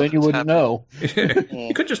want you to know. Then you wouldn't know.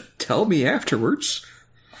 You could just tell me afterwards.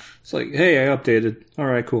 It's like, hey, I updated. All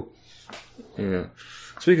right, cool. Yeah.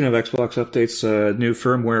 Speaking of Xbox updates, new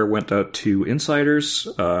firmware went out to insiders.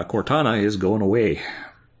 Cortana is going away.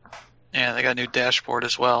 Yeah, they got a new dashboard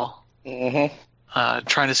as well. Mm-hmm.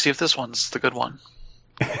 Trying to see if this one's the good one.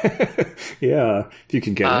 Yeah, if you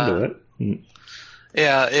can get into it.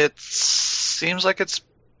 Yeah, it seems like it's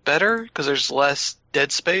better because there's less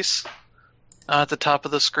dead space at the top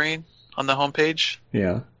of the screen on the homepage.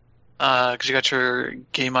 Yeah. Because you got your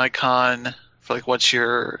game icon for what's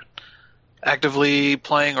your actively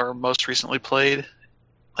playing or most recently played.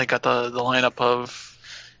 Got the lineup of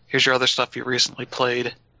here's your other stuff you recently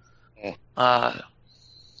played. Putting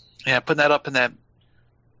that up in that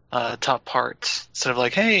top part instead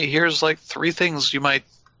of hey, here's 3 things you might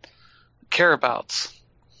care about.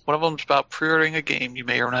 One of them's about pre-ordering a game you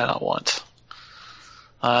may or may not want.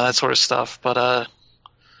 That sort of stuff. But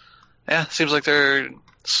seems like they're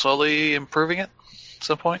slowly improving it at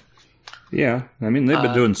some point. Yeah, I mean, they've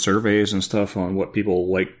been doing surveys and stuff on what people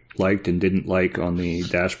liked and didn't like on the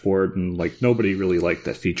dashboard, and nobody really liked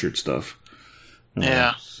that featured stuff.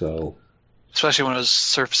 Yeah. So, especially when it was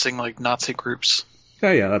surfacing Nazi groups.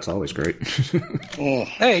 Yeah, that's always great.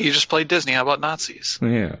 Hey, you just played Disney. How about Nazis?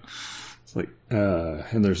 Yeah. It's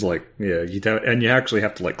and there's you actually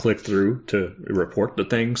have to click through to report the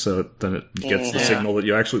thing, so then it gets the signal that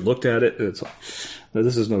you actually looked at it. It's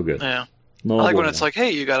this is no good. Yeah. No, I when it's hey,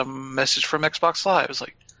 you got a message from Xbox Live. It's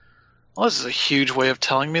well, this is a huge way of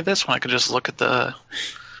telling me this when I could just look at the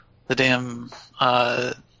damn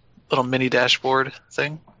little mini dashboard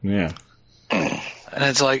thing. Yeah. And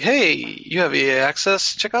it's hey, you have EA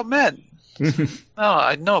access. Check out Madden. No,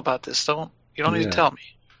 I know about this. You don't need to tell me.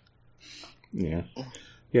 Yeah.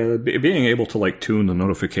 Yeah, being able to like tune the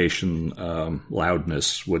notification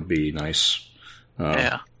loudness would be nice.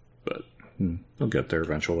 Yeah. But we'll get there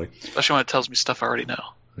eventually. Especially when it tells me stuff I already know.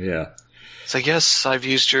 Yeah. It's like, yes, I've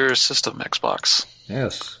used your system, Xbox.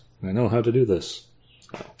 Yes, I know how to do this.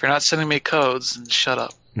 If you're not sending me codes, then shut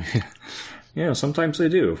up. Yeah, sometimes they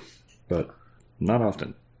do, but not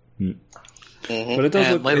often. Mm-hmm. But it does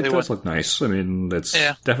And lately look nice. I mean, it's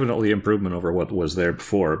Yeah. definitely improvement over what was there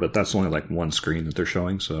before, but that's only like one screen that they're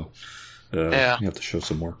showing, so Yeah. you have to show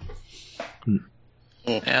some more.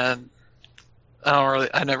 And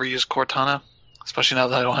I never use Cortana, especially now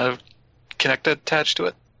that I don't have Kinect attached to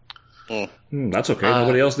it. That's okay.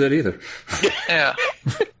 Nobody else did either. Yeah.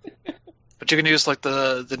 But you can use like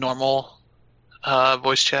the normal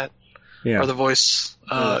voice chat Yeah. or the voice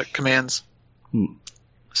commands.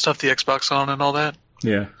 Stuff the Xbox on and all that.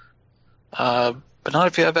 Yeah. But not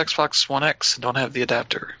if you have Xbox One X and don't have the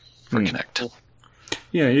adapter for Kinect.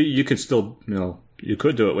 Yeah, you could still, you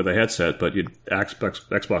could do it with a headset, but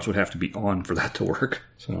Xbox would have to be on for that to work.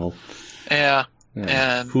 So, Yeah.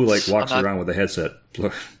 yeah. And Who walks I'm not- around with a headset?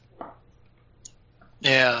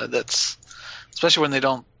 Yeah, that's especially when I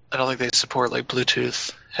don't think they support like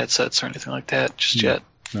Bluetooth headsets or anything like that just yet.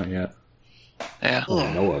 Not yet. Yeah. Well,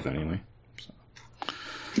 I know of anyway.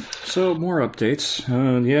 So more updates.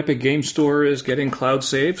 The Epic Game Store is getting cloud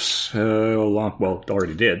saves. It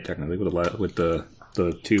already did technically with the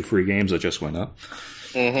 2 free games that just went up.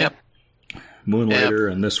 Mm-hmm. Yep. Moonlighter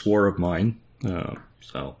and This War of Mine.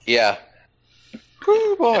 So Yeah.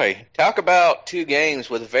 Whew, boy, talk about 2 games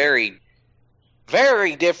with very,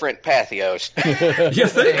 very different pathios. you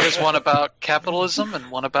think? There's one about capitalism and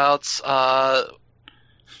one about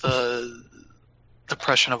the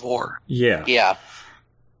depression of war. Yeah. Yeah.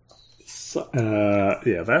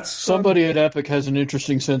 That's Somebody at Epic has an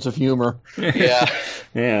interesting sense of humor. Yeah.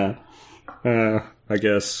 Yeah. I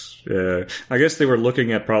guess they were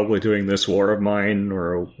looking at probably doing This War of Mine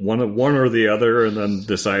or one or the other, and then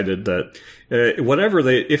decided that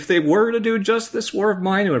if they were to do just This War of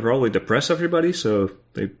Mine, it would probably depress everybody. So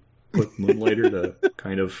they put Moonlighter to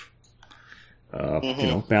kind of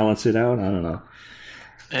balance it out. I don't know.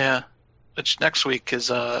 Yeah. Which next week is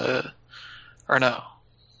or no.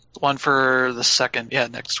 One for the second,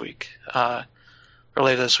 next week. Or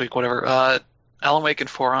later this week, whatever. Alan Wake and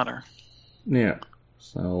For Honor. Yeah.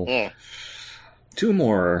 So 2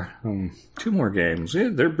 more games. Yeah,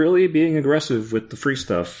 they're really being aggressive with the free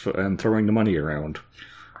stuff and throwing the money around.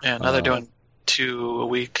 Yeah, now they're doing 2 a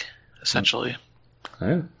week, essentially.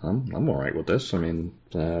 I'm all right with this. I mean,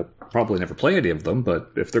 probably never play any of them,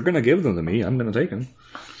 but if they're going to give them to me, I'm going to take them.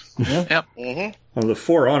 Yep. Mm-hmm. Well, the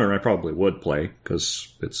For Honor I probably would play because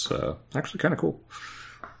it's actually kind of cool,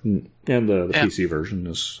 and the PC version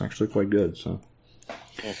is actually quite good. So,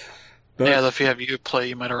 but, if you have Uplay,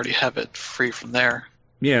 you might already have it free from there.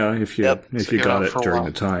 yeah, if you So got out it for a during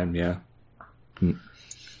while. the time, yeah,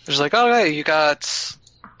 It's like, oh, hey, you got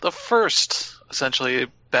the first, essentially,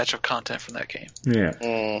 batch of content from that game. yeah,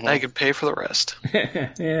 Mm-hmm. Now you can pay for the rest.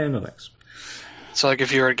 yeah, no thanks. So, like,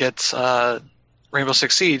 if you were to get Rainbow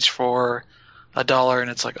Six Siege for $1,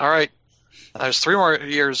 and it's like, all right, there's 3 more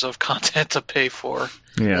years of content to pay for.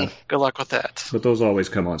 Yeah, Good luck with that. but those always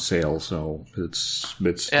come on sale, so it's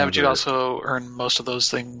Yeah, but you never- also earn most of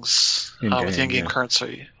those things In-game, with the in-game yeah.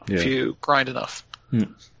 currency Yeah. if you grind enough. yeah.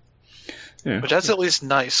 But that's at least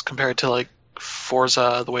nice compared to like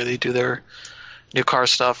Forza, the way they do their new car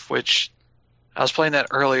stuff. Which I was playing that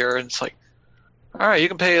earlier, and it's like, all right, you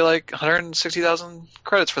can pay like 160,000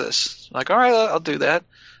 credits for this. I'm like, all right, I'll do that.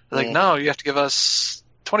 They're like, no, you have to give us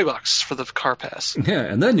 $20 for the car pass. Yeah,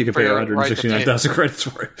 and then you can For pay your 169,000 credits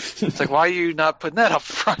for it. It's like, why are you not putting that up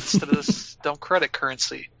front instead of this dumb credit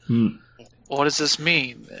currency? Well, what does this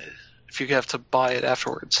mean if you have to buy it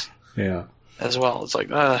afterwards Yeah, as well? It's like,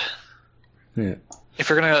 yeah, if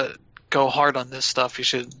you're going to go hard on this stuff, you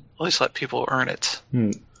should at least let people earn it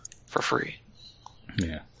for free.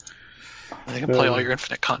 yeah. And they can play all your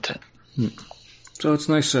infinite content. So it's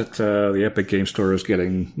nice that the Epic Game Store is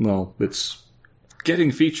getting, it's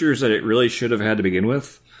getting features that it really should have had to begin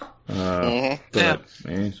with.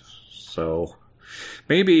 So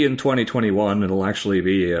maybe in 2021 it'll actually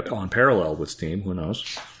be on parallel with Steam. Who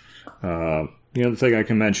knows? The other thing I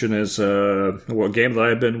can mention is a game that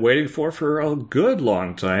I've been waiting for a good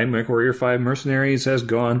long time. MechWarrior 5 Mercenaries has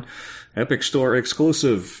gone Epic Store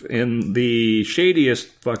exclusive in the shadiest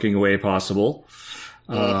fucking way possible.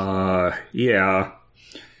 They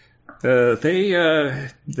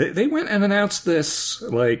went and announced this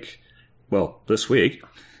this week.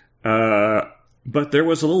 But there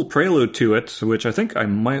was a little prelude to it, which I think we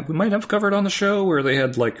might have covered on the show, where they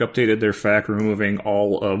had like updated their FAQ, removing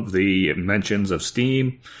all of the mentions of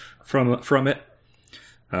Steam from it.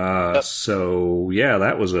 So yeah,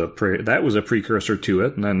 that was a precursor to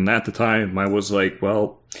it. And then at the time, I was like,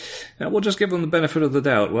 well, we'll just give them the benefit of the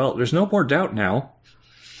doubt. Well, there's no more doubt now.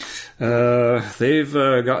 They've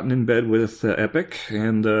gotten in bed with Epic,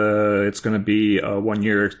 and it's going to be a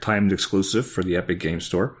 1-year timed exclusive for the Epic Game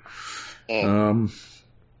Store.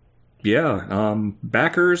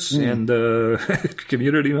 Backers and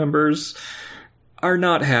community members are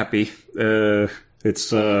not happy. It's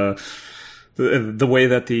the way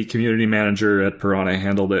that the community manager at Piranha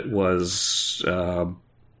handled it was,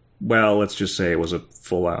 let's just say it was a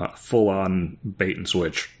full-on bait and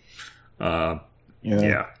switch. It's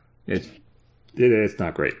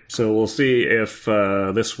not great. So we'll see if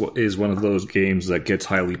this is one of those games that gets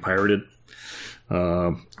highly pirated.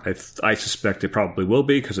 I suspect it probably will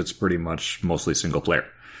be, because it's pretty much mostly single player.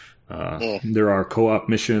 There are co-op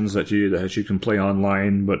missions that you can play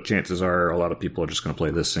online, but chances are a lot of people are just going to play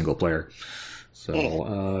this single player.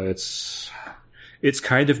 So it's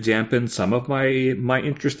kind of dampened some of my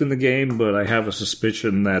interest in the game, but I have a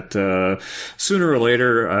suspicion that sooner or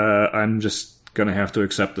later I'm just going to have to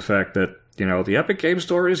accept the fact that, the Epic Game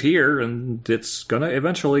Store is here, and it's going to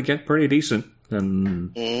eventually get pretty decent.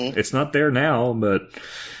 And it's not there now, but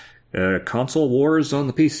console wars on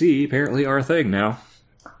the PC apparently are a thing now.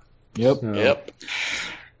 Yep.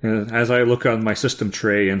 As I look on my system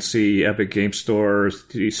tray and see Epic Game Store,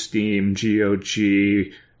 Steam,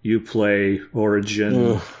 GOG, Uplay,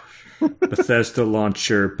 Origin, Bethesda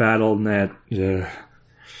Launcher, Battle.net.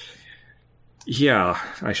 Yeah,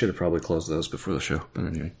 I should have probably closed those before the show. But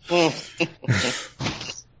anyway.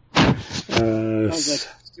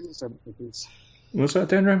 Streaming services. What's that,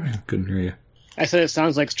 Dan? I couldn't hear you. I said it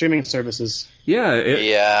sounds like streaming services. Yeah,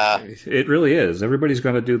 it really is. Everybody's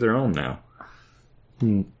going to do their own now.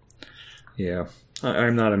 Yeah,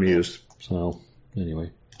 I'm not amused. So,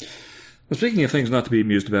 anyway. Well, speaking of things not to be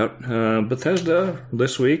amused about, Bethesda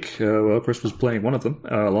this week, Chris was playing one of them,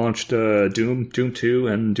 launched Doom 2,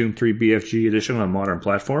 and Doom 3 BFG Edition on modern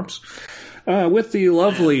platforms, with the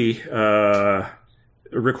lovely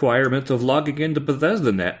requirement of logging into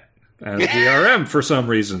Bethesda.net as DRM for some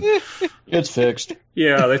reason. It's fixed.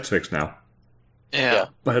 Yeah, that's fixed now. Yeah.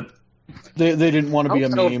 But they didn't want to be a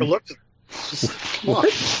meme. What?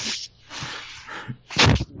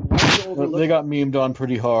 They got memed on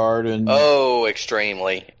pretty hard, and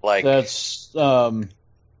extremely. Like, that's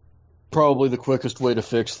probably the quickest way to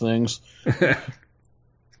fix things.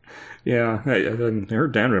 Yeah, I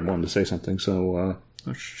heard Danrin wanted to say something, so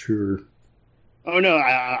not sure. Oh no,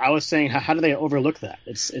 I was saying, how do they overlook that?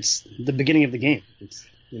 It's the beginning of the game.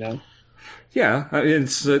 Yeah,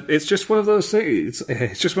 it's just one of those things.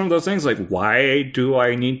 It's just one of those things. Like, why do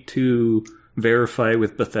I need to verify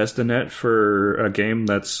with Bethesda.net for a game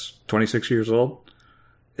that's 26 years old?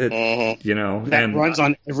 That runs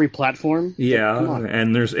on every platform. Yeah,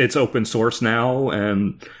 and it's open source now,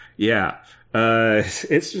 and yeah.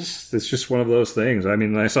 It's just one of those things. I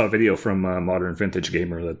mean, I saw a video from Modern Vintage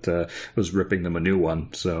Gamer that was ripping them a new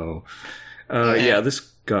one. So, this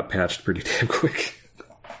got patched pretty damn quick.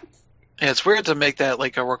 Yeah, it's weird to make that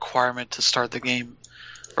like a requirement to start the game,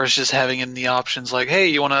 versus just having in the options like, hey,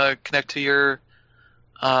 you want to connect to your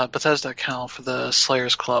Bethesda account for the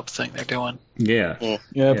Slayers Club thing they're doing. Yeah.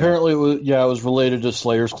 Apparently, it was related to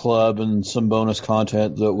Slayers Club and some bonus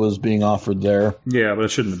content that was being offered there. Yeah, but it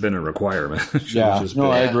shouldn't have been a requirement.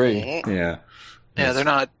 I agree. Yeah. Yeah, they're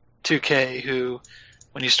not 2K who,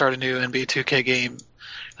 when you start a new NBA 2K game,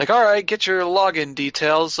 like, all right, get your login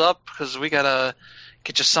details up because we gotta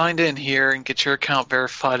get you signed in here and get your account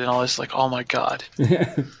verified and all this. Like, oh my god.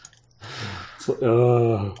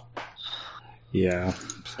 Yeah.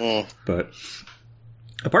 But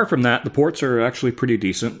apart from that, the ports are actually pretty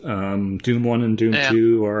decent. Doom 1 and Doom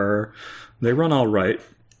 2 they run all right.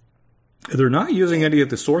 They're not using any of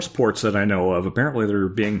the source ports that I know of. Apparently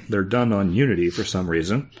they're done on Unity for some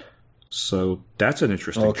reason. So that's an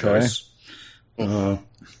interesting choice.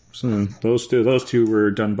 So those two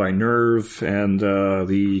were done by Nerve, and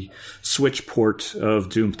the Switch port of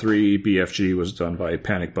Doom 3 BFG was done by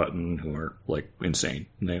Panic Button, who are like insane.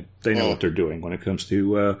 They know what they're doing when it comes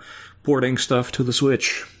to porting stuff to the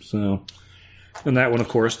Switch. So, and that one, of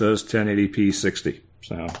course, does 1080p 60.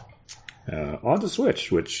 So on the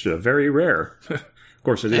Switch, which very rare. Of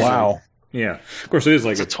course, it is. Wow. Yeah, of course, it is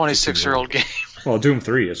like it's a 26-year-old game. Well, Doom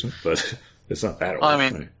 3 isn't, but it's not that old. I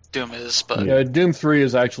mean, Doom is, but yeah, Doom 3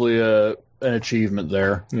 is actually an achievement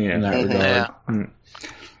there in that regard. Yeah.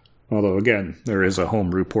 Although, again, there is a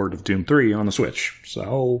homebrew port of Doom 3 on the Switch.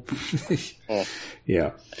 So,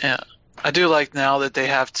 yeah. Yeah. I do like now that they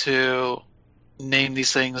have to name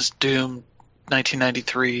these things Doom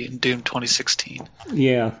 1993 and Doom 2016.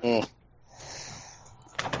 Yeah.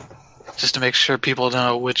 Just to make sure people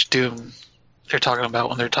know which Doom they're talking about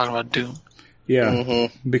when they're talking about Doom. Yeah,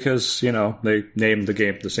 because, they named the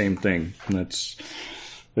game the same thing. And it's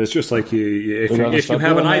just like if you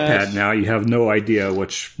have an iPad now, you have no idea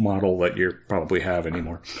which model that you probably have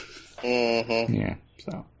anymore. Yeah,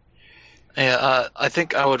 so. Yeah, I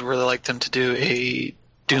think I would really like them to do a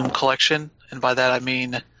Doom collection, and by that I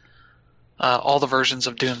mean all the versions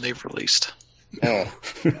of Doom they've released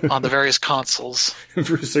on the various consoles.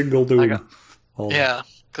 Every single Doom. Yeah,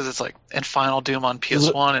 because it's like, and Final Doom on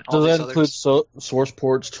PS1 and all these these others. others. Does that include source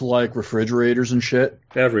ports to like refrigerators and shit?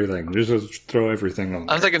 Everything. Just throw everything on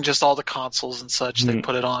there. I'm thinking just all the consoles and such. They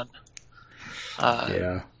put it on.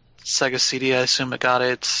 Yeah. Sega CD, I assume it got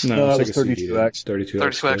it. No, it was Sega CD, 32X.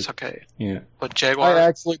 32X, okay. Yeah. But Jaguar. I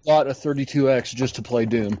actually bought a 32X just to play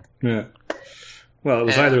Doom. Yeah. Well, it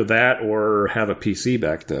was either that or have a PC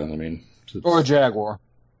back then. I mean, or a Jaguar.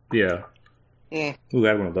 Yeah. Who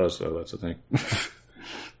had one of those, though? That's the thing.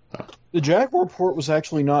 The Jaguar port was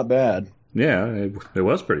actually not bad. Yeah, it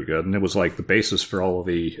was pretty good, and it was like the basis for all of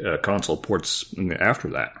the console ports after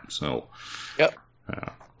that. So, yep.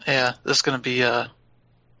 Yeah, this is going to be.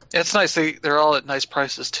 It's nice. They're all at nice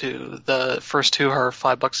prices too. The first two are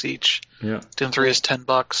 $5 each. Yeah. Doom 3 is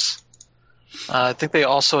 $10. I think they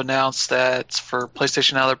also announced that for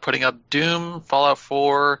PlayStation Now they're putting up Doom, Fallout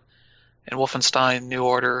 4, and Wolfenstein New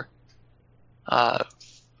Order,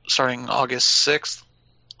 starting August 6th.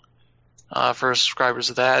 For subscribers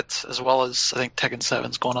of that, as well as I think Tekken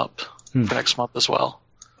 7's going up for next month as well.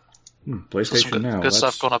 PlayStation so Now. Good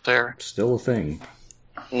stuff going up there. Still a thing.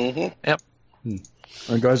 Mm-hmm. Yep.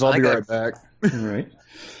 All right, guys, I'll be right back. All right.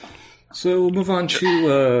 So we'll move on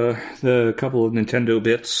to the couple of Nintendo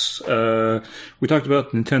bits. We talked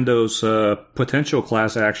about Nintendo's potential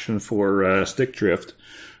class action for stick drift.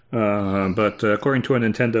 But according to a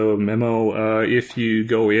Nintendo memo, if you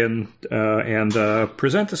go in and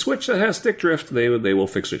present a Switch that has stick drift, they will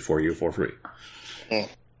fix it for you for free.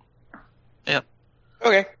 Yep.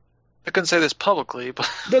 Okay. I couldn't say this publicly, but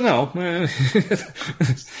no.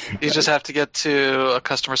 You just have to get to a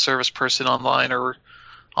customer service person online or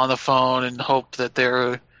on the phone and hope that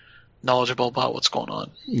they're knowledgeable about what's going on.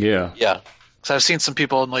 Yeah. Yeah. Because I've seen some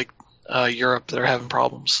people in Europe that are having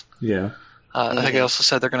problems. Yeah. I think they also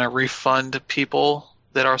said they're going to refund people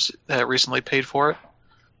that recently paid for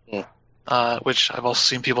it, which I've also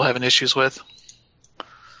seen people having issues with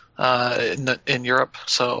in Europe.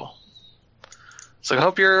 So I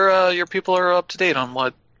hope your people are up to date on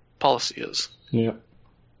what policy is. Yeah.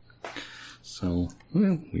 So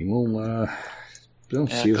we will. We'll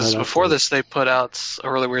see how because that before goes. this, they put out a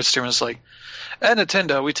really weird statement. It's like, at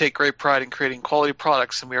Nintendo, we take great pride in creating quality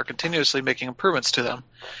products, and we are continuously making improvements to them.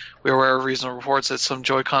 We are aware of reasonable reports that some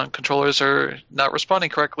Joy-Con controllers are not responding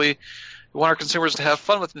correctly. We want our consumers to have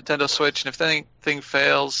fun with Nintendo Switch, and if anything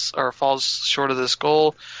fails or falls short of this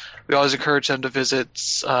goal, we always encourage them to visit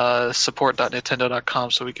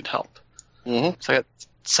support.nintendo.com so we can help. Mm-hmm. So I got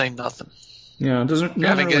saying nothing. Yeah, it doesn't. If you're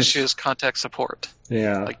having issues, contact support.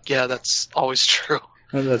 Yeah, that's always true.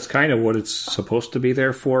 Well, that's kind of what it's supposed to be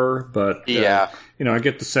there for, but Yeah. I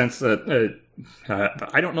get the sense that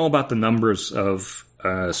I don't know about the numbers of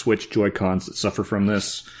Switch Joy-Cons that suffer from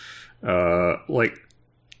this. I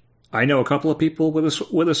know a couple of people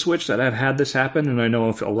with a Switch that have had this happen, and I know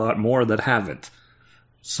of a lot more that haven't.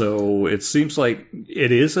 So it seems like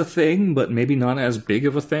it is a thing, but maybe not as big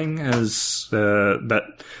of a thing as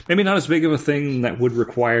that. Maybe not as big of a thing that would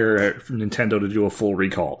require Nintendo to do a full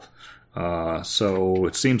recall. So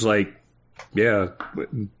it seems like, yeah,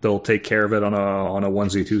 they'll take care of it on a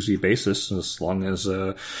onesie twosie basis, as long as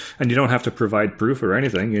and you don't have to provide proof or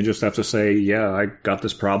anything. You just have to say, yeah, I got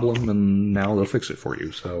this problem, and now they'll fix it for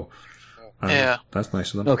you. So Yeah. that's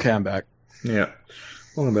nice of them. Okay, I'm back. Yeah,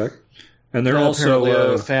 welcome back. And they're also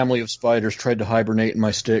apparently a family of spiders tried to hibernate in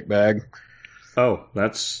my stick bag. Oh,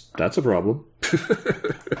 that's a problem.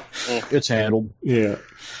 It's handled. Yeah.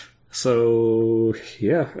 So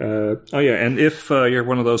yeah. And if you're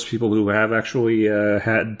one of those people who have actually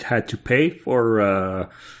had to pay for a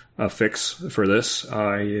fix for this,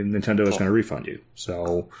 Nintendo is going to refund you.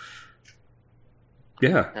 So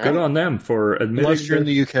yeah, good on them for admitting. Unless you're in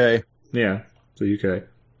the UK. Yeah, the UK,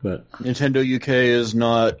 but Nintendo UK is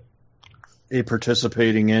not a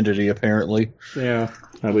participating entity, apparently. yeah,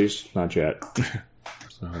 at least not yet.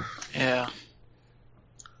 So Yeah.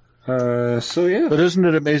 So yeah. But isn't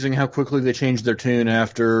it amazing how quickly they changed their tune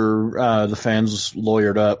after the fans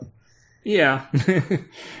lawyered up? Yeah.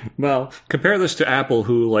 Well, compare this to Apple,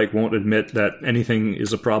 who won't admit that anything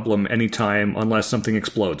is a problem anytime unless something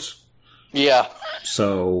explodes. Yeah.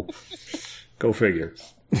 So, go figure.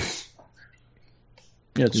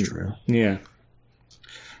 It's true. Yeah.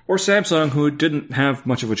 Or Samsung, who didn't have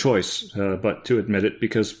much of a choice but to admit it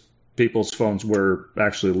because people's phones were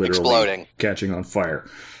actually literally Exploding. catching on fire.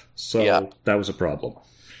 So that was a problem.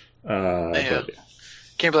 Yeah.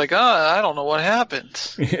 Can't be like, I don't know what happened.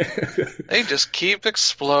 They just keep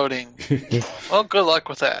exploding. Well, good luck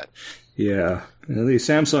with that. Yeah. The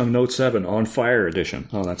Samsung Note 7 on fire edition.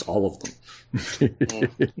 Oh, that's all of them.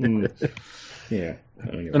 Yeah.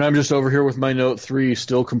 Anyway. And I'm just over here with my Note 3,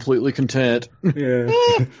 still completely content. Yeah.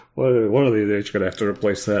 One of these days, you're going to have to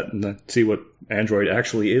replace that and see what Android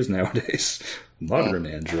actually is nowadays. Modern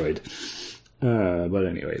Android. But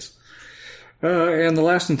anyways. And the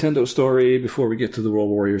last Nintendo story before we get to the World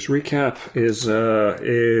Warriors recap is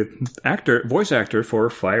a voice actor for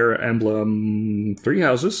Fire Emblem Three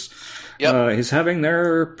Houses. Yep. Is having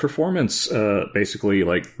their performance basically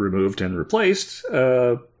removed and replaced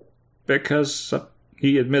because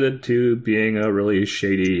he admitted to being a really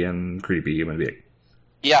shady and creepy human being.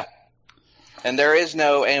 Yeah. And there is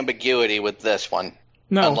no ambiguity with this one.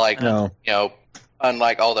 No.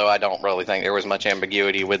 Unlike, although I don't really think there was much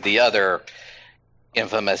ambiguity with the other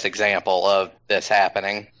infamous example of this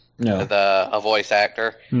happening with a voice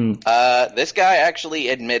actor. This guy actually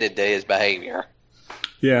admitted to his behavior.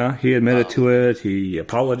 Yeah, he admitted to it. He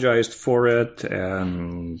apologized for it.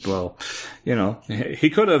 And, well, he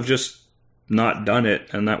could have just not done it,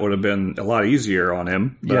 and that would have been a lot easier on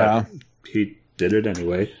him. But he did it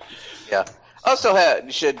anyway. Yeah. Also,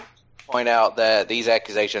 should point out that these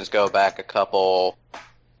accusations go back about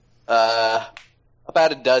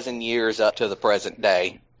a dozen years up to the present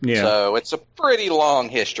day. Yeah. So it's a pretty long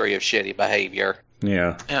history of shitty behavior.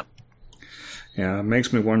 Yeah. Yep. Yeah, it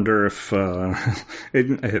makes me wonder if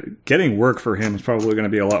getting work for him is probably going to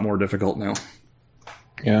be a lot more difficult now.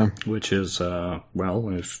 Yeah. Which is,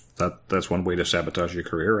 if that's one way to sabotage your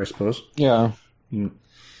career, I suppose. Yeah.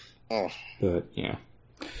 But, yeah.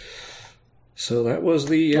 So that was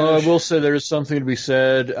the... I will say there is something to be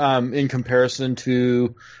said in comparison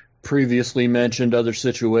to previously mentioned other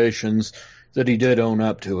situations that he did own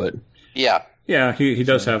up to it. Yeah. Yeah, he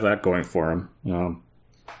does have that going for him.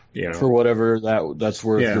 For whatever that's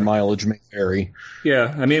worth, your mileage may vary.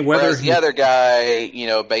 Yeah, I mean, whereas the other guy,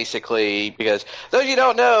 basically, because those you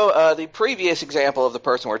don't know, the previous example of the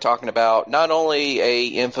person we're talking about, not only a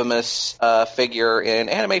infamous figure in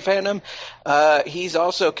anime fandom, he's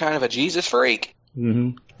also kind of a Jesus freak.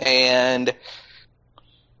 Mm-hmm. And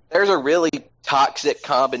there's a really toxic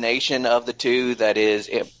combination of the two that is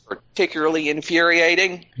particularly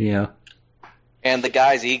infuriating. Yeah. And the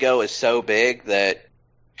guy's ego is so big that,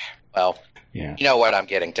 well, you know what I'm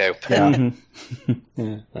getting to. Yeah,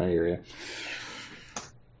 yeah, I hear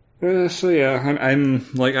you. So yeah, I'm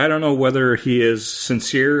I don't know whether he is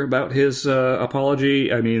sincere about his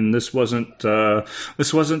apology. I mean, this wasn't a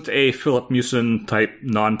Philip Mewson type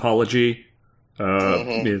non-apology.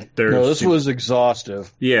 This was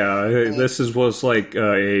exhaustive. Yeah, this was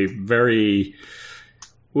a very.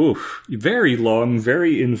 Very long,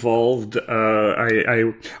 very involved.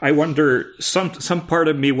 I wonder. Some part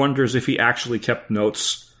of me wonders if he actually kept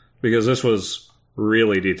notes because this was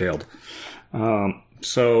really detailed.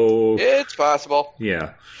 So it's possible.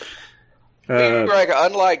 Yeah. Greg,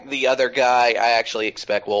 unlike the other guy, I actually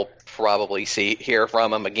expect we'll probably hear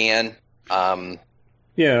from him again.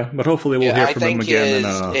 Yeah, but hopefully we'll hear from him again in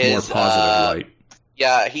a more positive light.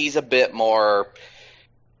 Yeah, he's a bit more.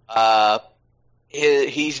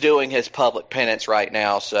 He's doing his public penance right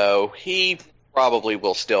now, so he probably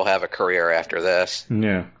will still have a career after this.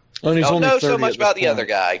 Yeah. Well, he's don't only know so 30 much at about this the point. other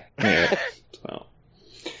guy. Yeah. So.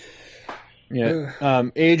 Yeah.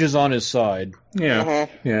 Age is on his side. Yeah.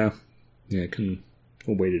 Yeah.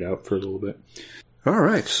 We'll wait it out for a little bit. All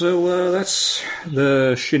right, so that's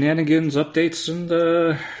the shenanigans, updates,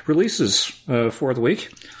 and releases for the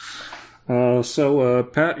week. So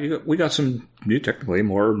Pat, we got some new, technically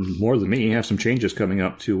more than me. You have some changes coming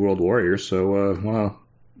up to World Warriors. So,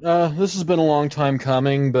 this has been a long time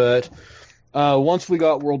coming, but once we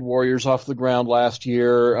got World Warriors off the ground last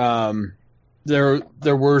year, there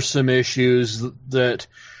were some issues that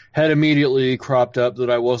had immediately cropped up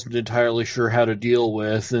that I wasn't entirely sure how to deal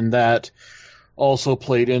with, and that also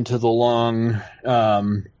played into the long,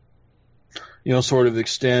 sort of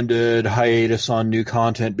extended hiatus on new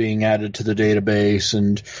content being added to the database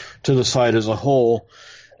and to the site as a whole.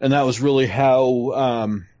 And that was really how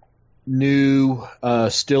new,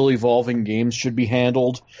 still evolving games should be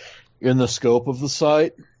handled in the scope of the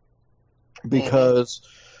site, because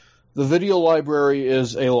the video library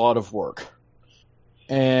is a lot of work.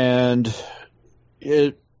 And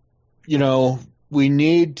we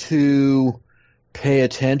need to pay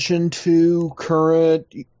attention to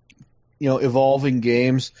current, evolving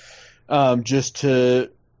games, just to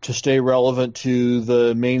stay relevant to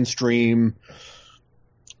the mainstream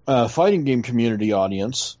fighting game community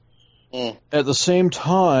audience. At the same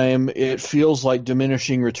time, it feels like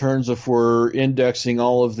diminishing returns if we're indexing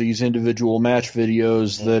all of these individual match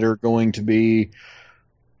videos that are going to be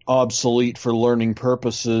obsolete for learning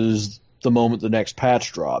purposes the moment the next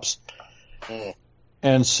patch drops.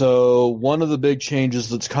 And so one of the big changes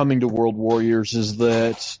that's coming to World Warriors is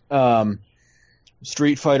that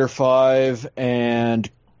Street Fighter V and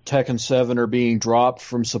Tekken 7 are being dropped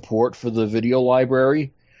from support for the video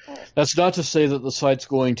library. That's not to say that the site's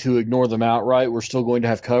going to ignore them outright. We're still going to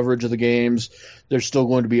have coverage of the games. There's still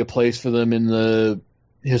going to be a place for them in the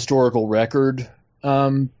historical record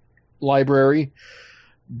library.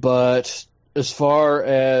 But as far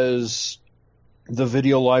as the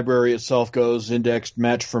video library itself goes, indexed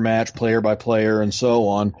match for match, player by player, and so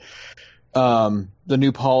on, the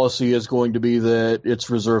new policy is going to be that it's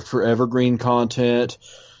reserved for evergreen content,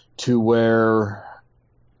 to where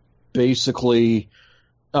basically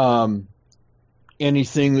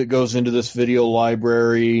anything that goes into this video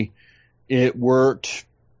library, it worked,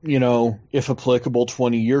 if applicable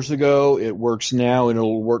 20 years ago, it works now, and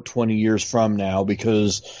it'll work 20 years from now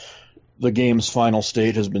because the game's final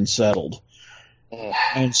state has been settled.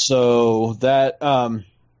 And so that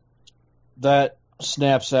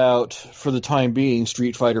snaps out, for the time being,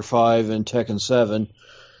 Street Fighter V and Tekken 7.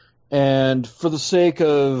 And for the sake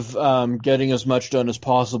of getting as much done as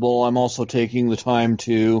possible, I'm also taking the time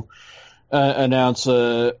to announce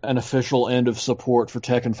an official end of support for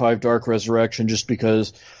Tekken 5 Dark Resurrection, just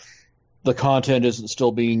because the content isn't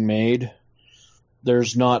still being made.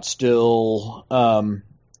 There's not still,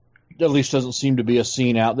 at least doesn't seem to be a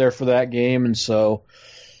scene out there for that game, and so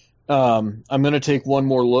I'm going to take one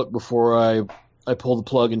more look before I pull the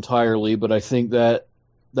plug entirely, but I think that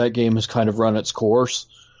game has kind of run its course.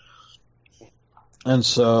 And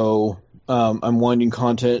so I'm winding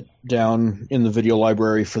content down in the video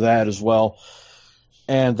library for that as well.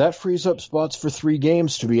 And that frees up spots for 3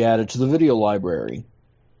 games to be added to the video library.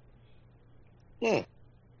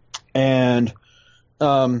 And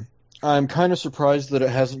I'm kind of surprised that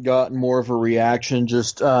it hasn't gotten more of a reaction,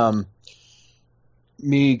 just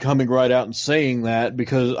me coming right out and saying that,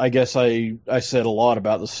 because I guess I said a lot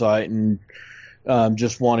about the site and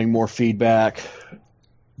just wanting more feedback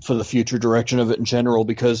for the future direction of it in general,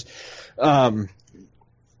 because I'm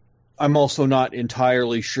also not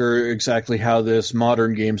entirely sure exactly how this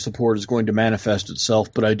modern game support is going to manifest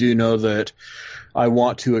itself, but I do know that I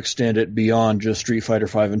want to extend it beyond just Street Fighter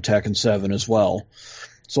V and Tekken 7 as well.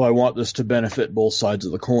 So I want this to benefit both sides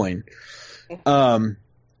of the coin.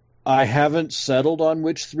 I haven't settled on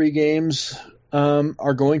which 3 games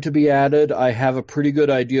are going to be added. I have a pretty good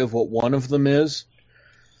idea of what one of them is,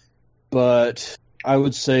 but I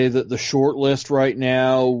would say that the short list right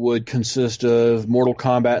now would consist of Mortal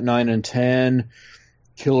Kombat 9 and 10,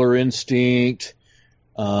 Killer Instinct,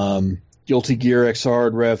 Guilty Gear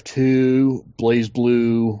Xrd Rev 2,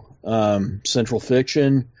 BlazBlue, Central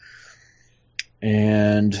Fiction,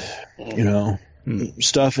 and,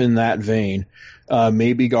 stuff in that vein.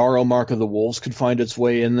 Maybe Garo Mark of the Wolves could find its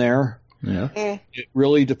way in there. Yeah. It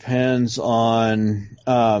really depends on...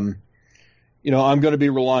 I'm going to be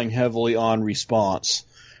relying heavily on response,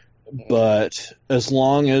 but as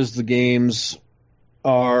long as the games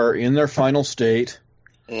are in their final state,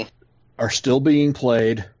 are still being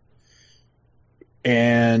played,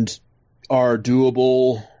 and are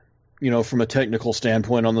doable, from a technical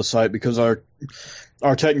standpoint on the site, because our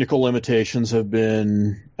technical limitations have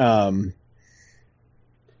been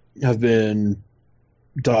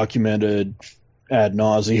documented ad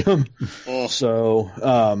nauseum.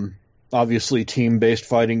 So, obviously, team-based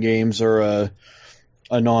fighting games are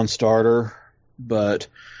a non-starter, but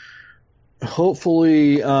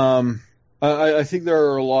hopefully, I think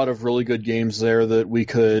there are a lot of really good games there that we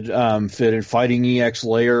could fit in. Fighting EX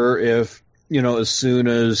Layer, if as soon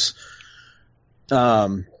as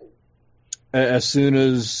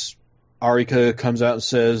Arika comes out and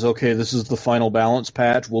says, "Okay, this is the final balance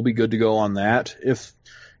patch," we'll be good to go on that. If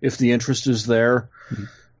the interest is there.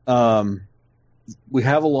 We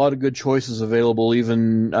have a lot of good choices available,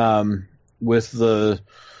 even with the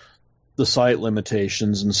site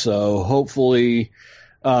limitations, and so hopefully,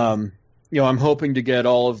 I'm hoping to get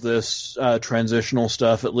all of this transitional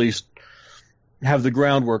stuff at least have the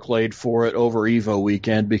groundwork laid for it over Evo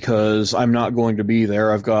weekend because I'm not going to be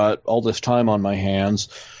there. I've got all this time on my hands.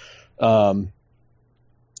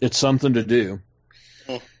 It's something to do.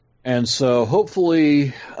 And so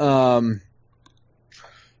hopefully,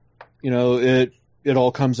 it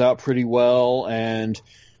all comes out pretty well. And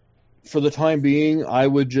for the time being, I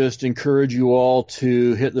would just encourage you all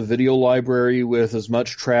to hit the video library with as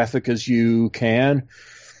much traffic as you can.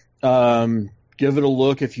 Give it a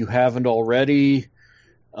look if you haven't already.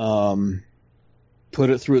 Put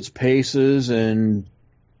it through its paces and,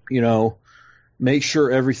 make sure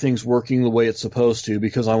everything's working the way it's supposed to,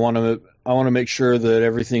 because I want to make sure that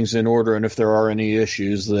everything's in order, and if there are any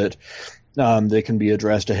issues that they can be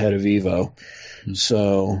addressed ahead of Evo. Mm-hmm.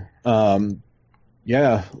 So,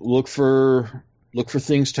 look for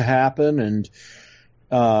things to happen,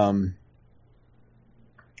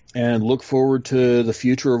 and look forward to the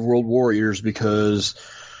future of World Warriors, because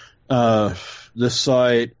this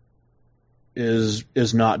site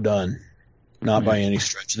is not done. Not by any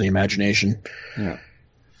stretch of the imagination. Yeah.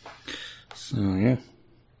 So, yeah.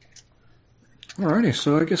 Alrighty,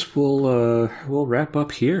 so I guess we'll wrap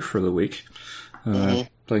up here for the week.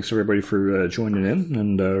 Thanks everybody for joining in,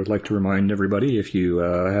 and I'd like to remind everybody, if you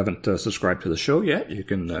haven't subscribed to the show yet, you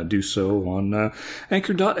can do so on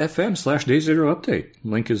anchor.fm/day0update.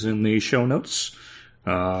 Link is in the show notes.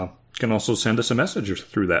 You can also send us a message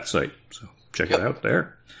through that site, so check it out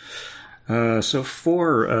there. So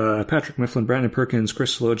for Patrick Mifflin, Brandon Perkins,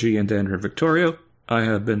 Chris Logie, and Dan Victorio, I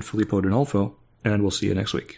have been Filippo D'Onofrio, and we'll see you next week.